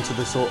 Might have gone to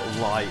the sort of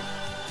like,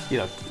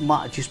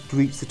 might have just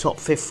reached the top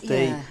 50.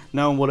 Yeah.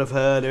 No one would have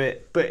heard of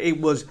it. But it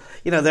was,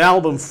 the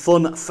album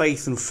Fun,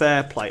 Faith and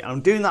Fair Play. And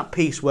I'm doing that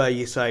piece where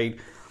you say,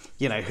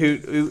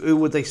 who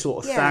would they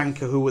sort of Yeah.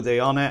 thank or who were they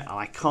on it? And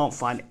I can't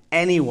find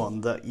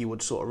anyone that you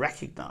would sort of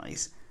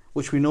recognise,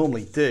 which we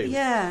normally do.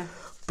 Yeah.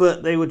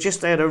 But they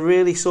had a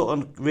really sort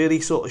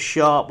of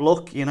sharp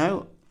look, They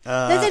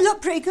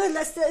look pretty good.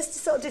 Let's just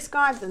sort of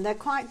describe them. They're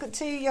quite good.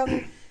 Two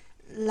young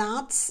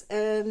lads.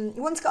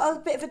 One's got a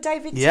bit of a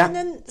David Yeah.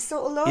 Tennant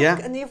sort of look, Yeah.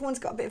 and the other one's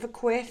got a bit of a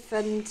quiff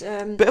and.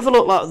 Bit of a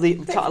look like the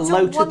Bit kind of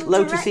of a One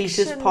Lotus Eaters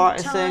Direction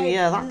party thing. type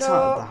Yeah, that type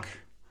of look. that.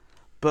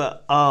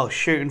 But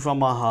shooting from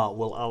my heart.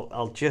 Well,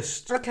 I'll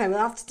just. Okay, we'll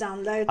have to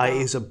download that. It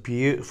is a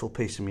beautiful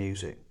piece of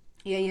music.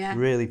 Yeah.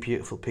 Really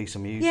beautiful piece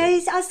of music.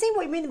 Yeah, I see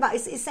what you mean about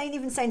it. It's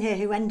saying here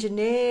who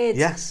engineered.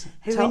 Yes,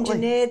 Who totally.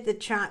 engineered the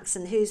tracks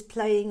and who's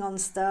playing on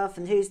stuff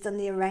and who's done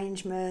the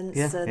arrangements.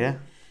 Yeah, and, yeah.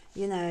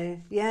 You know,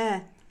 yeah.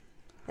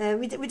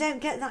 We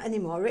don't get that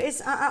anymore. It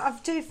is. I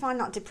do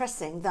find that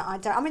depressing that I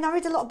don't. I mean, I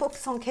read a lot of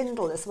books on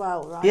Kindle as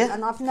well, right? Yeah.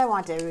 And I've no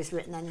idea who's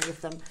written any of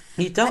them.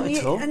 You don't and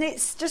at all. And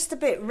it's just a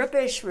bit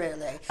rubbish,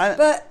 really. And-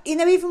 But you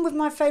know, even with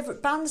my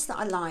favourite bands that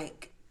I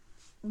like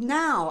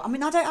now, I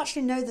mean, I don't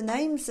actually know the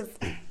names of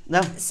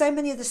No, so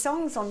many of the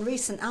songs on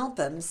recent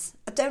albums.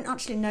 I don't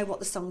actually know what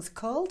the songs are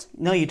called.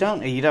 no, you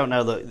don't. You don't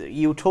know that.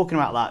 You were talking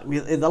about that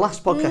in the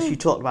last podcast. You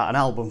talked about an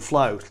album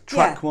flow,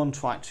 track Yeah. 1,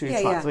 track 2,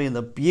 Yeah, track yeah. 3, and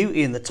the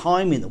beauty and the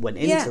timing that went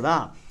into Yeah.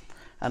 that,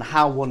 and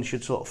how one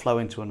should sort of flow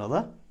into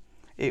another.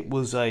 It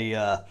was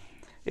a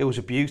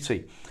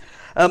beauty.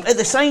 At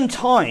the same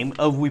time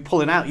of we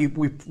pulling out,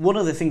 one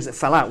of the things that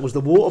fell out was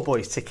the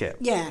Waterboys ticket.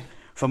 Yeah.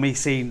 For me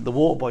seeing the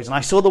Waterboys, and I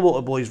saw the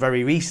Waterboys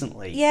very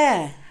recently.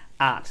 Yeah.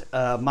 At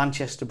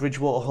Manchester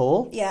Bridgewater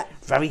Hall. Yeah.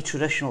 Very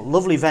traditional,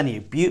 lovely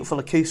venue, beautiful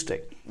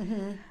acoustic.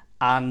 Mm-hmm.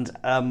 And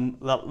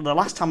the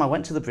last time I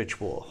went to the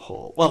Bridgewater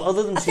Hall, well,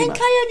 other than I think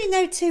I only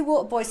know two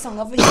Waterboy songs.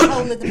 Obviously,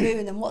 Hole of the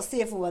Moon, and what's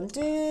the other one?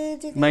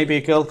 maybe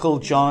A Girl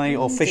Called Johnny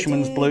or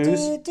Fisherman's Blues.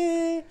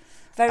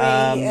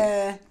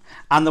 Very,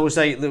 And there was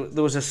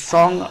a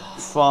song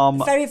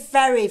from very,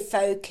 very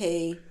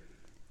folky.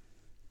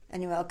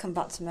 Anyway, it'll come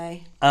back to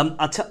me.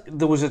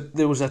 there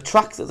was a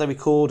track that they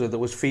recorded that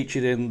was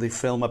featured in the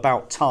film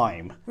About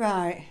Time,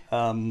 Right.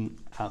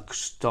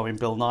 starring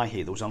Bill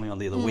Nighy. That was only on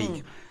the other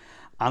week.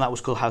 And that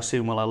was called How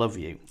Soon Will I Love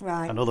You?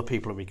 Right. And other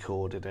people have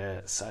recorded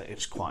it, so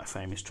it's quite a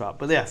famous track.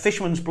 But yeah,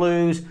 Fisherman's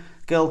Blues,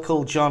 Girl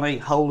Called Johnny,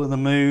 Hole in the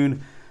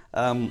Moon,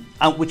 and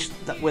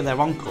were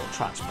their encore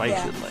tracks,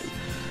 basically.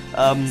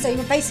 So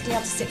you basically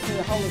had to sit through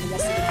the whole of the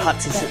rest of the gig. Had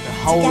to sit the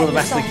whole of the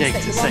rest of the gig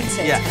to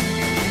sing. Yeah.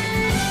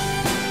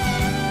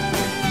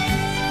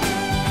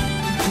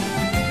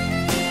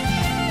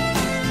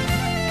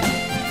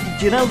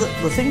 Do you know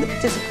that the thing that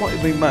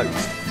disappointed me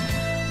most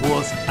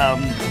was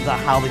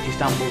how they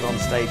just ambled on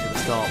stage at the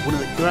start. One of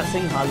the great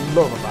things I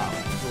love about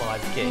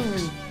live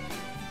gigs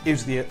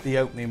is the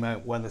opening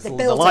moment when the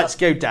build lights up.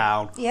 go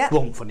down, Yeah.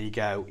 bump, and you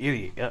go,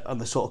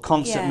 and the sort of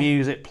concert Yeah.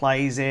 music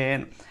plays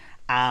in,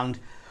 and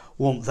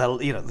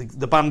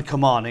the band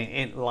come on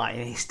in like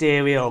in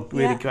hysteria or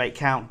really Yeah. great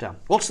countdown.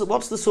 What's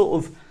the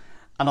sort of,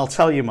 and I'll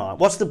tell you, Mark,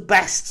 what's the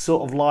best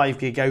sort of live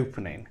gig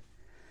opening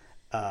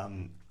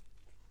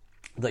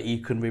that you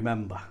can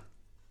remember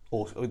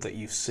or that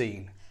you've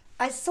seen?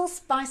 I saw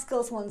Spice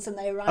Girls once and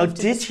they arrived Oh, in a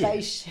did you?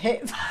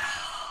 spaceship. With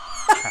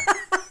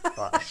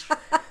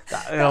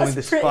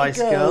the pretty Spice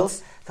good.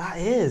 Girls. That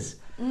is.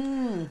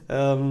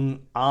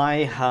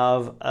 I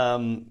have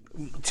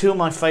two of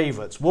my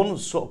favourites. One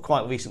was sort of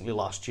quite recently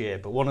last year,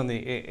 but one in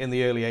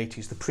the early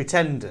 80s, The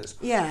Pretenders.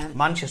 Yeah.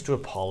 Manchester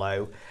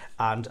Apollo,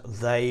 and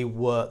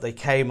they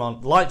came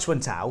on, lights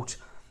went out,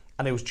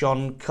 and it was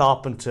John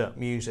Carpenter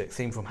music,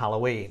 theme from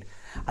Halloween.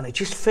 And it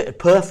just fitted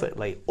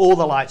perfectly. All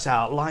the lights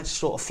out, lights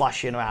sort of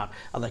flashing around,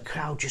 and the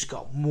crowd just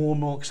got more and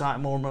more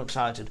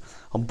excited.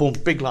 And boom,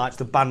 big lights,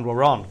 the band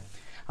were on.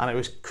 And it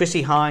was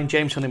Chrissie Hynde,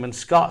 James Honeyman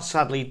Scott,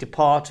 sadly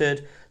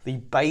departed. The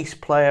bass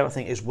player, I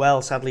think, as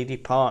well, sadly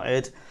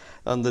departed.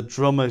 And the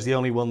drummer is the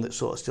only one that's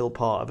sort of still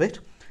part of it.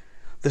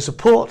 The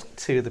support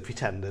to the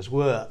Pretenders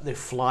were the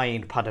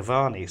Flying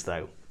Padavanis,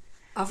 though.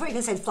 I thought you were going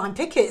to say the Flying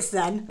Pickets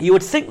then. You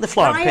would think the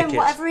Flying Brian, Pickets.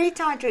 whatever, he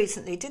died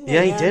recently, didn't he?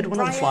 Yeah, he did, one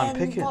of the Flying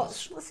Brian,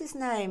 Pickets. What's his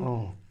name?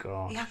 Oh,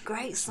 God. He had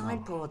great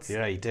sideboards.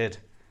 Yeah, he did.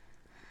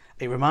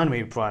 It reminded me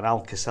of Brian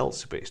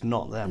Alka-Seltzer, but it's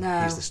not them.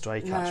 No, He's the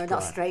Stray Cats. No, Brian.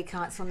 that's Stray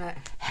Cats, wasn't it?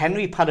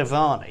 Henry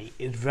Padavani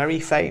is very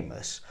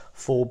famous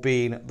for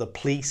being the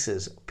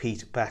Police's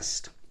Pete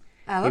Best.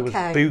 Oh, He was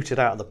okay. booted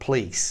out of the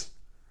Police,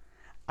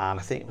 and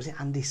I think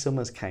Andy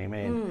Summers came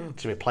in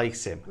to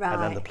replace him, and then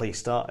Right. the Police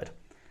started.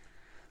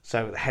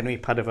 So Henry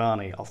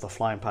Padavani of the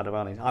Flying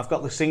Padavanis. I've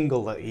got the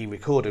single that he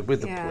recorded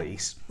with the Yeah.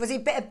 Police. Was he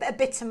a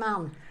bitter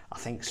man? I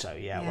think so,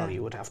 yeah. Yeah. Well,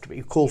 you would have to be.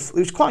 It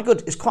was quite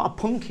good. It's quite a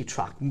punky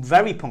track,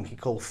 very punky,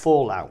 called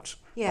Fallout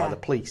by Yeah. the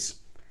Police,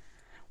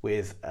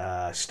 with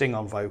Sting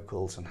on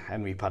vocals and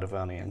Henry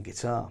Padavani on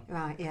guitar.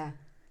 Right, yeah.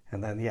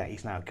 And then, yeah,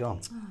 he's now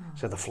gone. Oh.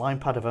 So the Flying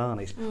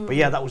Padavanis. But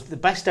yeah, that was the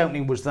best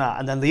opening was that.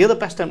 And then the other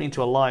best opening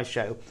to a live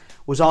show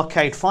was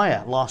Arcade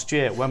Fire last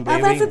year at Wembley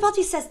Arena.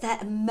 Everybody says they're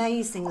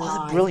amazing they're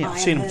live. brilliant. I've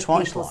I seen them heard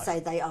twice people live. say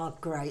they are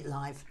great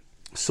live.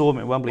 Saw them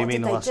at Wembley What did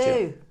Arena they last do?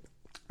 year.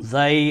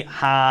 They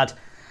had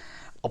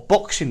a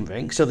boxing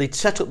ring, so they'd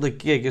set up the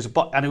gig as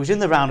and it was in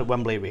the round at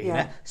Wembley Arena.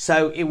 Yeah.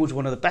 So it was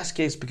one of the best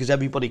gigs because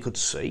everybody could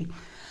see.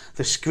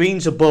 The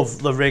screens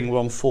above the ring were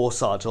on four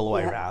sides all the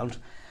way Yeah. around.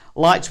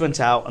 Lights went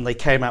out and they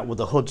came out with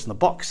the hoods and the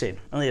boxing,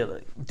 and they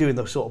were doing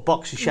the sort of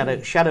boxing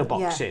shadow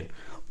boxing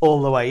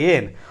all the way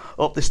in,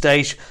 up the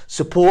stage,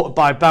 supported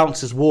by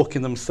bouncers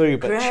walking them through,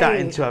 but Great.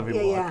 chatting to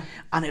everyone. Yeah.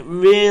 And it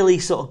really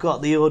sort of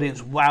got the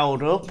audience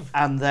wowed up,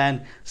 and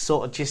then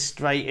sort of just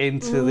straight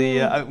into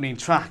the opening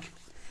track.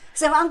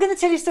 So I'm going to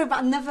tell you a story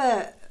about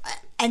another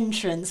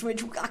entrance,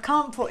 which I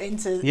can't put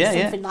into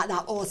something like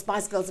that, or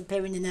Spice Girls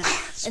appearing in a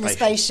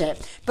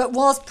spaceship, but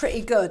was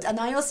pretty good. And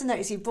I also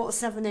noticed you bought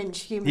a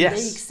 7-inch Human League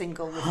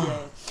single with you.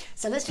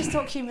 So let's just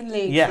talk Human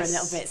League for a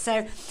little bit.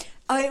 So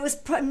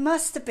it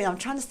must have been, I'm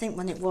trying to think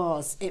when it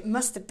was. It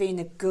must have been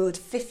a good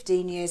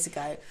 15 years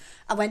ago.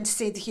 I went to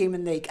see the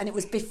Human League, and it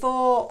was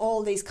before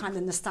all these kind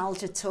of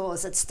nostalgia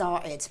tours had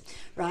started,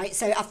 right?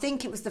 So I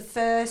think it was the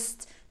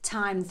first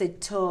time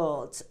they'd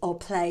toured or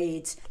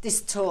played.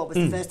 This tour was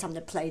the first time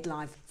they'd played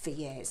live for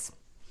years,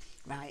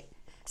 right?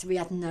 So we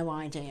had no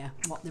idea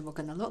what they were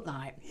going to look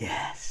like.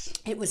 Yes.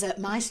 It was at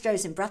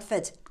Maestro's in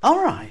Bradford.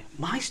 All right,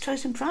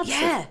 Maestro's in Bradford.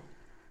 Yeah.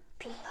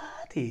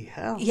 Bloody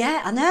hell.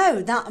 Yeah, I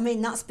know.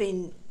 That's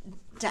been...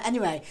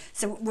 Anyway,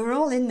 so we're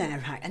all in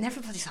there, right? And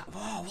everybody's like,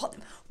 whoa,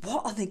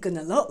 what are they going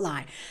to look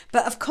like?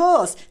 But of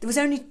course, there was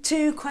only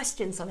 2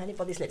 questions on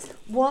anybody's lips.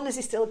 One, has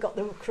he still got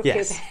the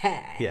crooked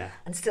hair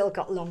and still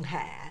got long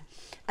hair?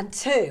 And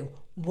 2,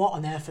 what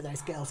on earth are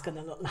those girls going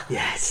to look like?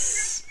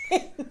 Yes.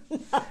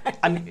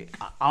 And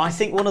I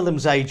think one of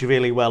them's aged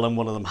really well and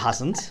one of them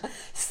hasn't.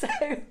 So,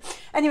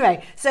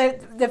 anyway, so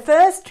the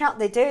first track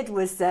they did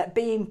was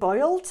Being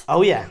Boiled.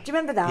 Oh, yeah. Do you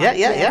remember that?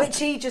 Yeah. Which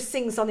he just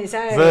sings on his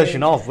own.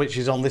 Version of, which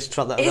is on this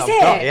track that Is I've it?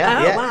 got.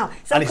 Yeah, Oh, wow.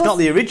 So and of it's not course-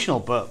 the original,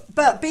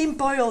 but Being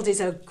Boiled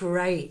is a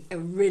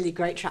really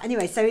great track.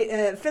 Anyway,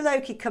 so Phil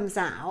Oakey comes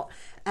out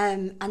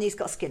and he's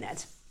got a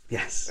skinhead,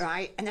 yes.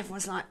 right? And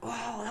everyone's like,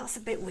 "Whoa, that's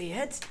a bit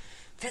weird."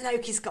 Phil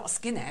Oakey's got a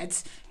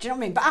skinhead. Do you know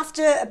what I mean? But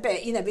after a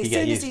bit, as get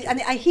soon as used he... to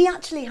And he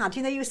actually had...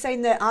 You were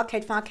saying that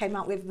Arcade Fire came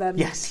out with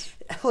Yes.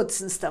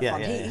 hoods and stuff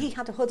on. He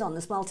had a hood on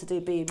as well to do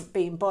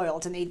Being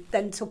Boiled, and he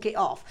then took it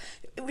off,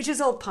 which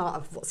is all part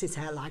of what's his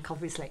hair like,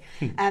 obviously.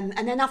 And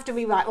then after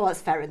we write,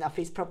 it's fair enough,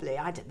 he's probably,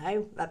 I don't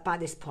know, by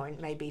this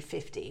point, maybe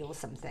 50 or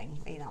something.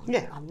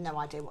 I have no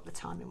idea what the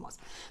timing was.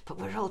 But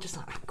we're all just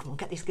like, come on,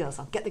 get these girls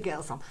on, get the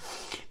girls on.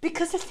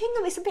 Because the thing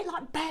that it's a bit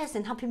like Bears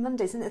in Happy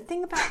Mondays, and the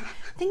thing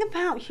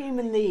about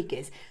Human League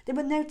is they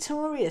were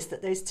notorious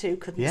that those 2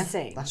 couldn't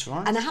sing. That's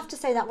right. And I have to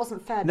say that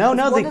wasn't fair. No,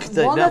 because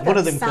one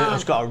of them sang-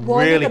 has got a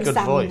one of really them good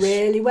sang voice.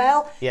 really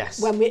well.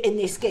 Yes. When we're in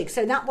this gig,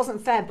 so that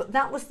wasn't fair. But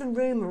that was the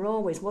rumour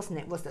always, wasn't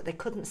it? Was that they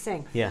couldn't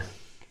sing. Yeah.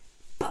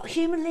 But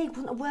Human League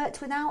wouldn't have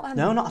worked without them.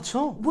 No, not at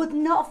all. Would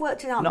not have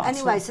worked without Not them. at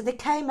Anyway, all. so they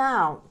came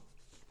out,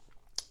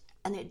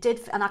 and it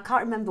did, and I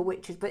can't remember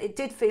which, but it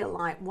did feel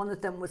like one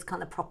of them was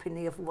kind of propping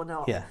the other one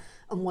up. Yeah.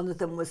 And one of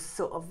them was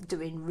sort of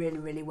doing really,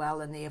 really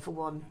well, and the other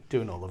one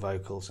Doing all the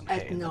vocals and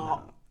had hitting them not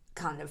out.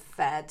 kind of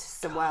fared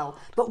so well.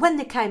 But when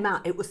they came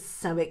out, it was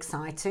so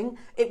exciting.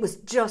 It was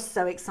just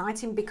so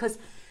exciting because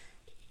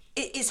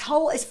it's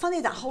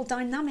funny, that whole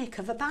dynamic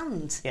of a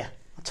band. Yeah.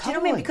 Do you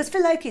know what I mean? Because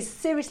Phil Oakey's a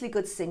seriously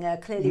good singer,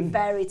 clearly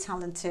very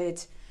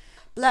talented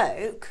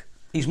bloke.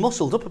 He's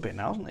muscled up a bit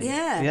now, hasn't he?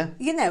 Yeah.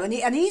 Yeah.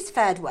 And he's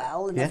fared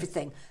well and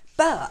everything.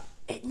 But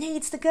it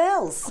needs the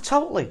girls. Oh,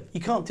 totally.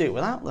 You can't do it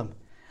without them.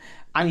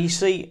 And you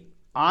see,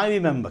 I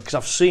remember, because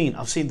I've seen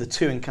the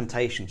 2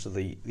 incantations of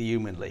the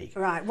Human League.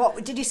 Right.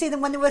 What did you see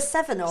them when they were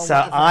 7 or So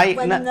whatever? I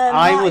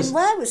Martin was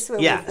Ware was still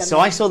yeah. with them. So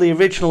I saw the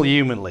original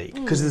Human League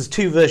because there's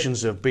 2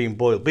 versions of Being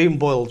Boiled. Being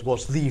Boiled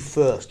was the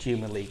first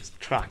Human League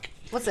track.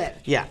 Was it?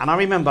 Yeah, and I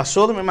remember I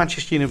saw them at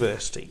Manchester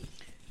University,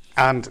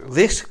 and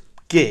this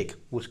gig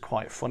was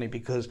quite funny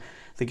because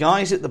the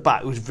guys at the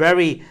back was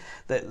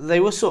they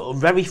were sort of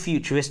very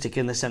futuristic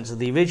in the sense that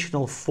the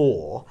original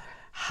 4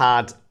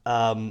 had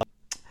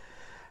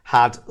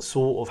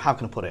sort of, how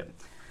can I put it?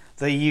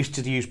 They used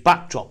to use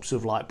backdrops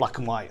of like black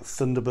and white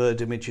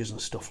Thunderbird images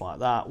and stuff like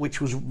that, which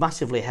was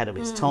massively ahead of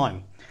its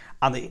time.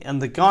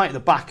 And the guy at the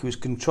back who was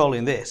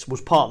controlling this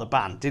was part of the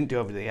band, didn't do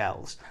everything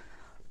else,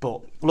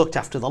 but looked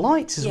after the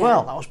lights as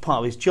well. That was part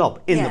of his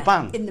job in the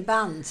band. In the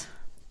band.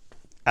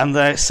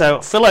 And so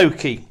Phil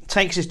Oakey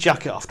takes his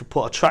jacket off to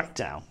put a track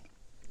down,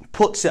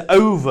 puts it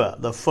over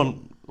the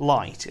front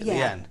light at the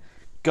end.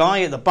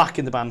 Guy at the back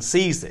in the band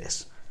sees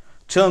this,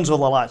 turns all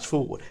the lights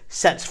forward,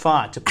 sets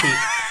fire to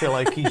Phil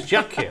Oakey's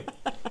jacket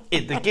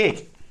at the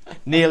gig.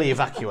 Nearly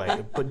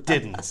evacuated, but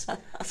didn't.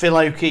 Phil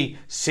Oakey,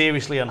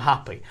 seriously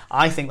unhappy.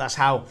 I think that's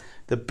how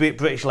the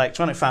British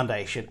Electronic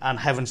Foundation and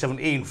Heaven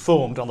 17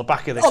 formed on the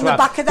back of this On the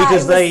track, back of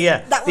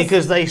that,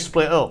 because they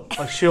split up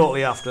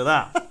shortly after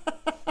that.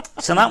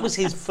 So that was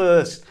his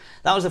first.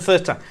 That was the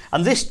first time,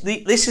 and this is the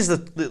this.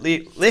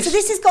 So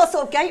this has got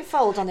sort of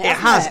gatefold on it. It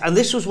hasn't has, and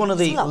this was one of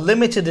the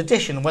limited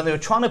edition when they were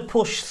trying to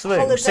push through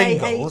Holiday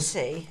singles.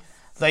 80.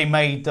 They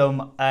made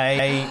them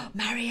a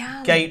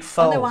Marianne.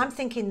 gatefold. Oh no, I'm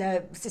thinking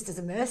the Sisters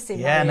of Mercy.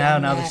 Yeah,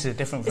 Marianne, no, this is a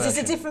different Is this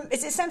a version. different?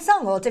 Is it the same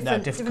song or different?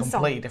 No, different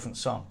completely song? different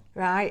song.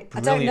 Right.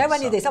 I don't Brilliant know any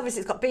of song. this.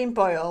 Obviously, it's got Being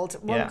Boiled.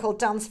 One called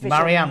Dance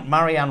Vision.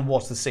 Marianne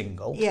was the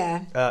single.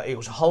 Yeah. It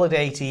was a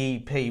Holiday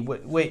 80 EP,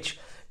 which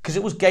because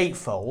it was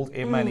gatefold.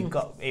 It meant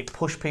it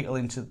pushed people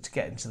to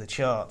get into the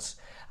charts,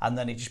 and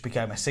then it just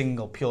became a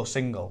single, pure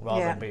single,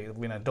 rather than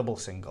being a double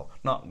single.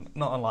 Not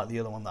unlike the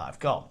other one that I've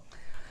got.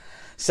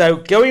 So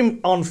going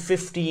on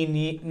 15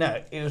 years,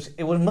 no,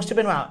 it must have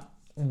been about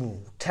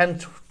 10,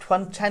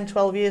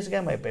 12 years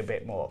ago, maybe a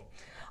bit more.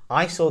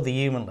 I saw the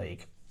Human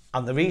League,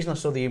 and the reason I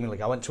saw the Human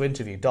League, I went to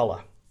interview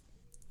Dollar.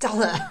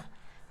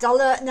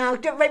 Now,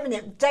 wait a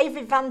minute.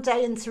 David Van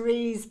Day and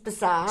Therese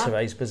Bazaar.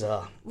 Therese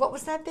Bazaar. What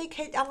was their big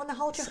hit? I Want to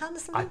Hold Your Hand or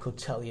something? I could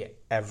tell you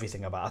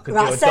everything about it. I could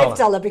Right, do a save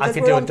Dollar because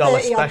we're on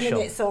 30 odd special.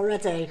 minutes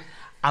already.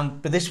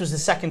 But this was the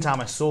second time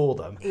I saw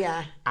them.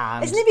 Yeah.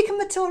 And Isn't he become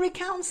a Tory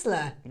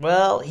councillor?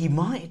 well, he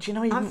might. Do you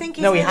know? I think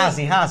he's no, he really- has.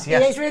 He has. Yeah,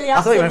 Yes. he's really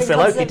I thought you meant active Phil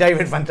in Oakey. concert-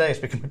 David Van Day has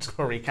become a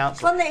Tory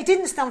councillor. Well, he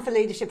didn't stand for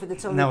leadership of the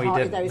Tory No, he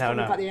party, didn't. though. He's No,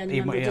 probably no. about the only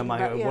member who didn't,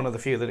 but, yeah. One of the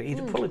few that he'd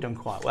probably done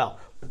quite well.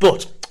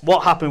 But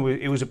what happened was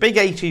it was a big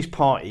 80s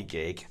party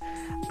gig,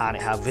 and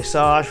it had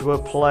Visage were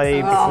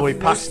played before he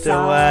passed Visage.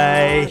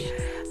 away.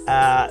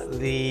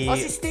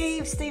 Was it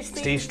Steve?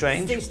 Steve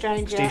Strange. Steve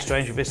Strange, yeah. Steve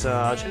Strange and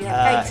Visage.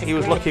 Yeah, He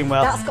was great. looking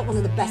well. That's got one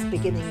of the best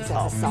beginnings of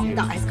the song.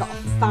 That has got a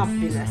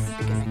fabulous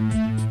beginning.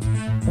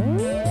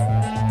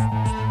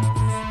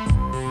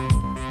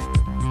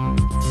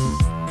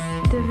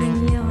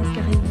 Devenir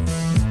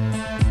gris.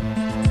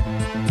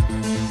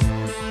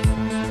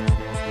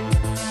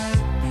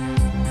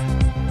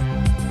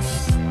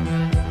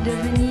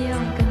 Devenir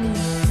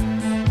gris.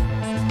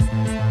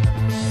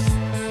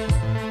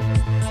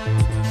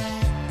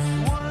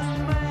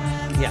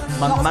 Yeah,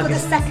 Not as good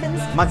as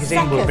Seconds.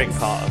 magazine were a big Seconds.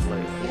 part of Lou.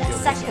 Yeah,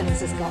 Seconds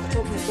has got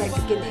talking of great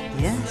beginning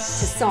to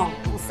Yes. songs.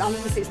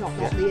 Obviously, it's not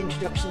the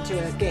introduction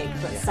to a gig,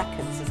 but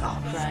Seconds has got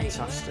Oh, great,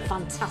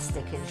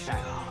 fantastic. intro.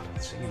 God,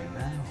 I'm singing it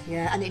now.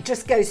 Yeah, and it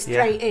just goes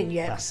straight in.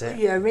 that's it.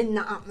 You're in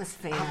that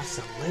atmosphere.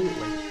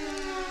 Absolutely.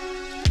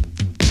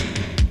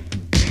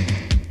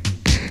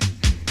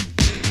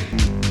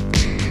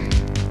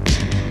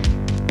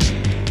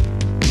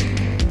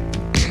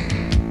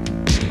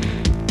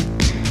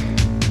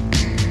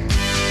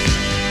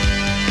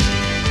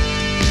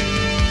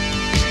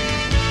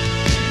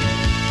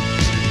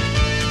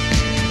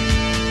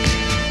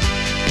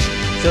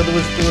 So there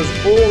was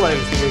all those. I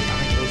think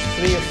there was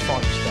 3 or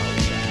 5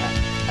 stars there.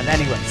 And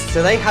anyway,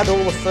 so they had all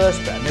the first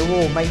bit, and they were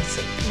all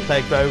mating.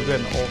 Craig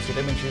Bogan, Altered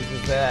Images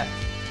was there,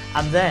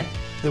 and then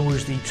there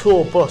was the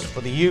tour bus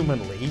for the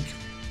Human League,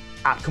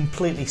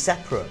 completely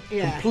separate,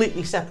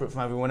 from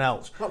everyone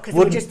else. What, 'cause they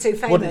were just too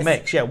famous?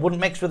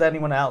 Wouldn't mix with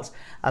anyone else.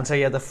 And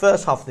so the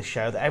first half of the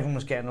show that everyone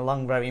was getting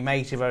along very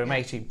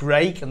matey,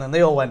 break, and then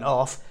they all went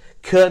off.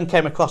 Curtain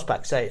came across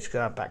backstage because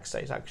I had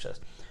backstage access.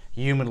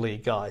 Human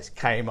League guys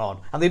came on,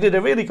 and they did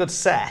a really good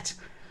set,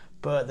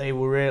 but they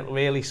were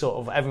really sort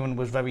of, everyone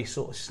was very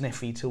sort of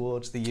sniffy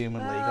towards the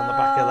Human League on the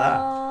back of that.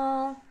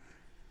 Oh,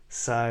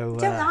 So I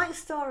don't like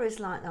stories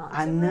like that.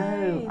 I do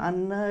know, I? I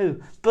know,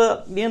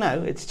 but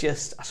it's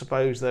just, I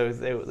suppose they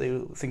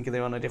were thinking they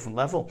were on a different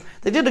level.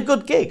 They did a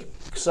good gig,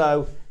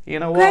 so you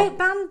know what? Great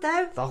band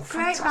though. Oh,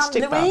 Great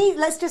fantastic band. band. Louise,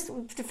 let's just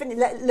finish.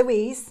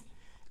 Louise,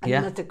 Yeah.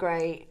 another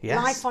great.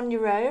 Yes. Life on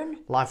Your Own.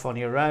 Life on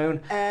Your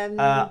Own.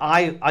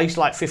 I used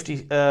to like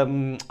 50.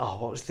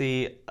 What was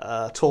the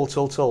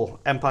Tall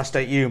Empire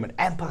State Human?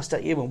 Empire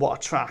State Human. What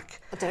a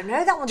track! I don't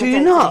know that one. Do I you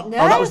don't not? think.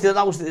 No. Oh, that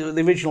was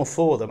the original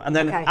for them, and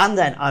then Okay.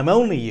 I'm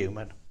Only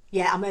Human.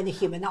 Yeah, I'm Only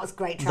Human. That was a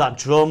great track. That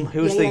drum.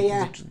 Who was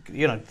Yeah. the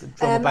drum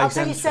and I'll bass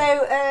tell you. entry?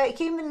 So,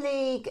 Human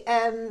League,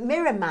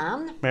 Mirror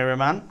Man Mirror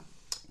Man.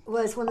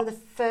 was one of the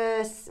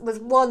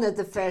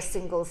first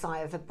singles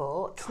I ever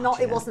bought.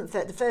 It wasn't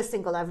the first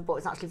single I ever bought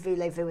was actually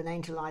Voulez-Vous and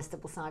Angel Eyes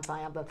double side by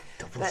album.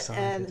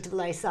 Double-sided.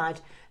 Double A side.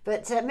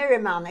 But Mirror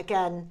Man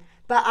again.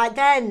 But I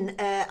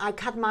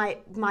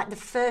had the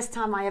first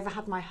time I ever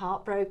had my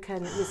heart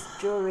broken was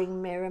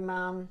during Mirror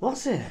Man.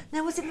 Was it?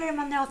 No, was it Mirror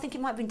Man? No, I think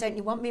it might have been Don't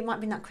You Want Me. It might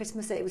have been that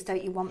Christmas that it was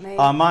Don't You Want Me.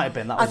 Oh, it might have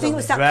been. That was I think it the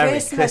was that very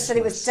Christmas that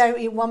it was Don't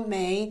You Want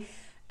Me.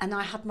 And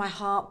I had my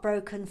heart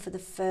broken for the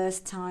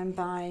first time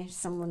by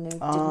someone who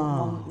didn't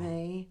want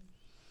me.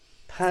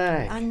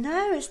 Hey. I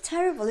know, it's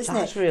terrible, isn't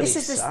That's it? really this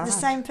is the sad.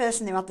 same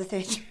person who had the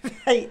Theatre of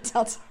Hate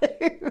tattoo.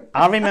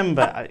 I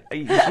remember. Do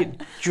you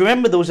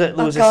remember there was a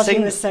Oh he God, he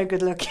was so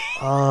good looking.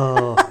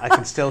 Oh, I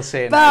can still see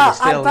it now.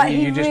 But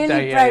he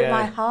really broke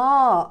my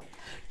heart.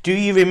 Do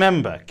you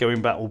remember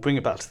going back? We'll bring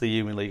it back to the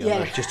Human League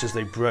Yeah. just as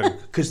they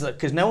broke,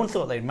 because no one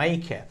thought they'd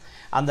make it.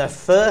 And their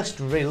first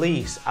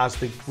release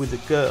with the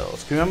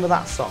girls. Can you remember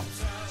that song,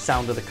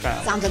 Sound of the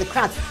Crowd? Sound of the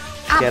Crowd.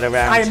 Get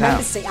Around I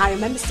remember Town. I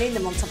remember seeing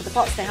them on Top of the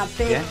Pops. They had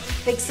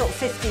big sort of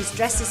 50s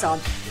dresses on,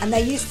 and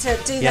they used to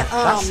do Yeah,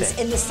 their that's arms it.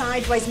 in the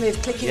sideways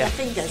move, clicking Yeah.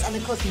 their fingers. And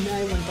of course,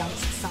 no one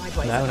danced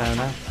sideways. No, at that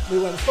no, time. We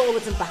went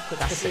forwards and backwards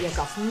That's because we it. were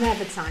goths,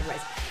 never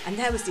sideways. And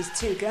there was these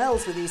 2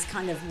 girls with these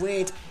kind of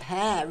weird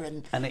hair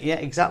and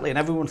Exactly, and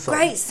everyone thought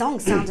great song,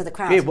 Sound of the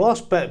Crowd. it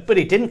was, but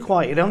it didn't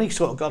quite. It only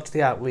sort of got to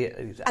the outlet.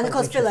 And of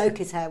course, Phil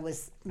Oakey's hair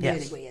was really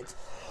Yes. weird.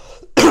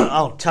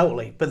 Oh,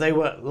 totally. But they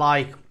were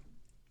like,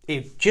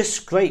 it just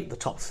scraped the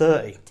top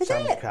 30. Did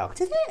Sound of the it? Crowd.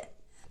 Did it?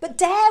 But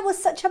Dare was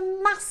such a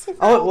massive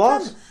Oh, it album.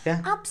 was?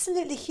 Yeah.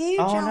 Absolutely huge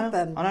Oh, I know.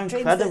 album. I know, Dreams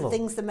incredible.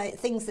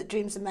 things that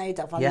dreams are made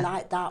of. I Yeah.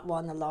 like that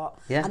one a lot.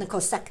 Yeah. And of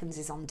course, Seconds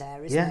is on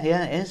Dare, isn't Yeah, it?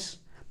 yeah, it is.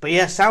 But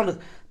yeah,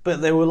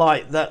 but they were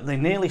like that. They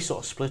nearly sort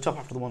of split up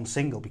after the one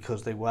single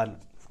because they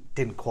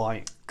didn't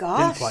quite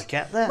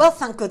get there. Well,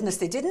 thank goodness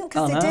they didn't,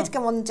 because Oh, they no. did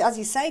go on, as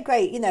you say,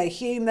 great.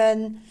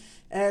 Human,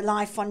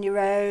 Life on Your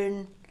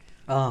Own.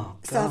 oh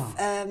Stuff.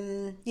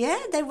 God. Yeah,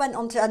 they went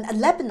on to and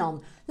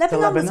Lebanon.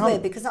 Lebanon was Lebanon.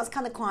 weird because that's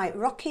kind of quite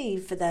rocky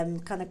for them,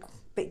 kind of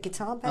bit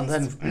guitar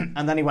based.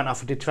 And then he went off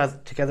and did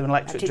Together in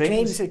Electric Electric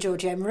Dreams. with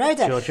Giorgio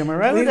Moroder. Giorgio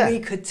Moroder. We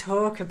could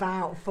talk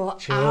about for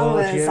Giorgio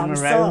hours. I'm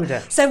sure.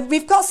 Moroder. So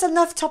we've got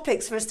enough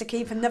topics for us to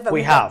keep another.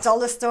 We've have. got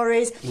Dollar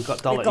Stories. We've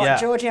got Dollar, We've got yeah.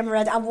 Giorgio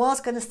Moroder. I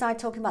was going to start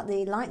talking about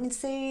the Lightning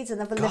Seeds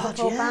and other God,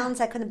 Liverpool yeah. bands.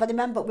 I couldn't, but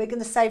remember, we're going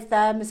to save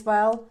them as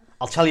well.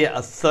 I'll tell you a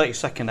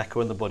 30-second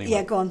Echo and the Bunnymen.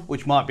 Yeah, go on.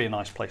 Which might be a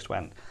nice place to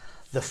end.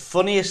 The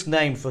funniest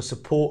name for a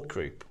support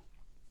group.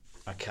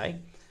 Okay.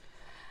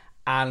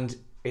 And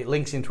it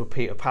links into a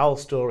Peter Powell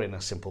story and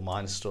a Simple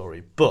Minds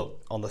story. But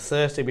on the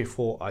Thursday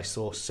before I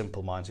saw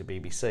Simple Minds at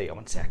BBC, I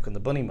went to Echo and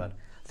the Bunnymen.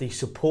 The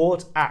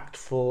support act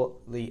for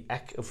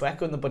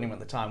Echo and the Bunnymen at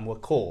the time were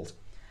called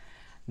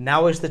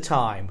Now Is the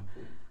Time,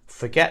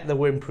 Forget the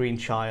Whimpering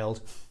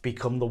Child,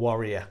 Become the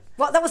Warrior.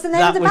 What? That was the name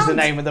That of the was band? the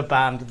name of the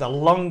band, the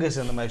longest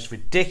and the most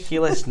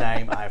ridiculous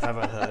name I've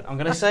ever heard. I'm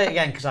going to say it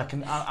again because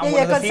I'm one of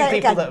go the on, few say it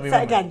people again, that say it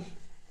remember. again.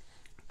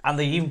 And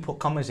they even put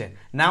commas in.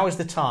 Now is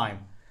the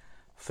time.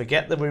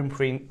 Forget the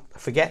whimpering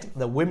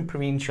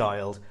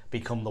child.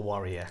 Become the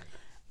warrior.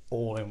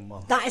 All in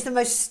one. That is the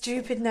most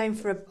stupid name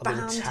for a they were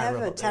band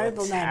terrible. ever. They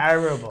Terrible were name.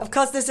 terrible. Of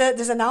course, there's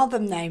an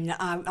album name that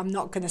I'm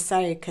not going to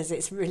say because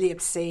it's really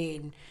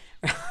obscene.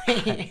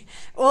 Right?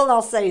 All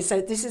I'll say is,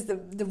 so this is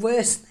the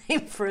worst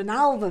name for an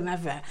album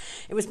ever.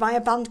 It was by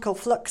a band called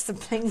Flux and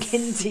Pink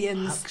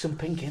Indians. Flux and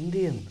Pink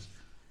Indians.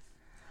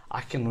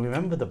 I can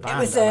remember the It band.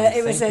 was and I'm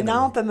it was thinking an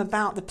of- album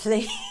about the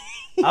police.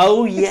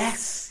 Oh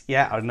yes,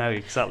 yeah, I know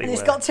exactly. And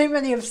it's where. got too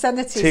many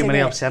obscenities. Too many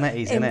in it,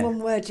 obscenities in it. one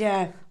word.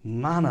 Yeah.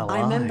 Man alive.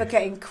 I remember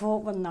getting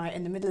caught one night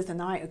in the middle of the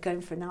night of going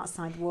for an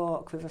outside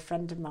walk with a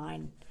friend of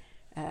mine,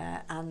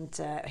 and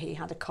he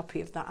had a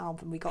copy of that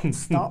album. We got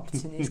stopped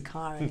in his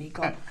car, and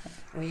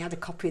he had a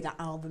copy of that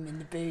album in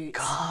the boot.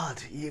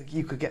 God,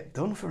 you could get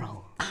done for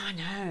all. I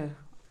know.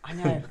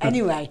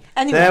 Anyway,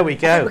 There we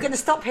go. I think we're going to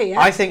stop here.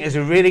 I think it's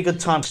a really good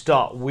time to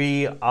start.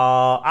 We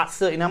are at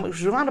 39, which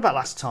was around about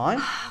last time.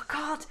 Oh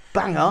God!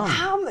 Bang on.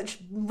 How much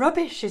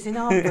rubbish is in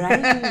our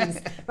brains?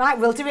 Right,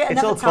 we'll do it It's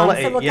another all time,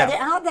 quality, so we'll yeah. get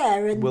it out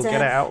there. And We'll get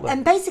it out there.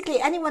 And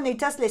basically, anyone who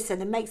does listen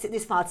and makes it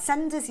this far,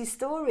 send us your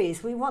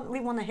stories. We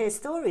want to hear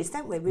stories,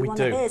 don't we? We want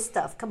to do. hear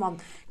stuff. Come on,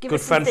 give Good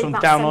us some friend from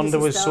feedback, Down send us Under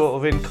your was stuff. sort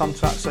of in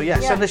contact. So yeah,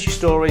 Yeah. send us your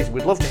stories.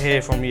 We'd love to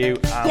hear from you.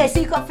 Yeah,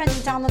 so you've got friends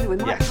from Down Under. We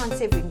might Yeah. try and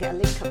see if we can get a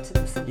link up to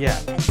them sometime. Yeah.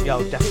 and do- Yeah,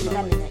 do them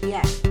definitely. in it.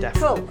 Yeah,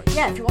 Definitely. cool.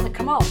 Yeah, if you want to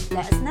come on,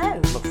 let us know.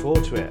 Look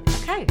forward to it.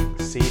 Okay.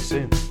 See you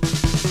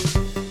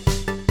soon.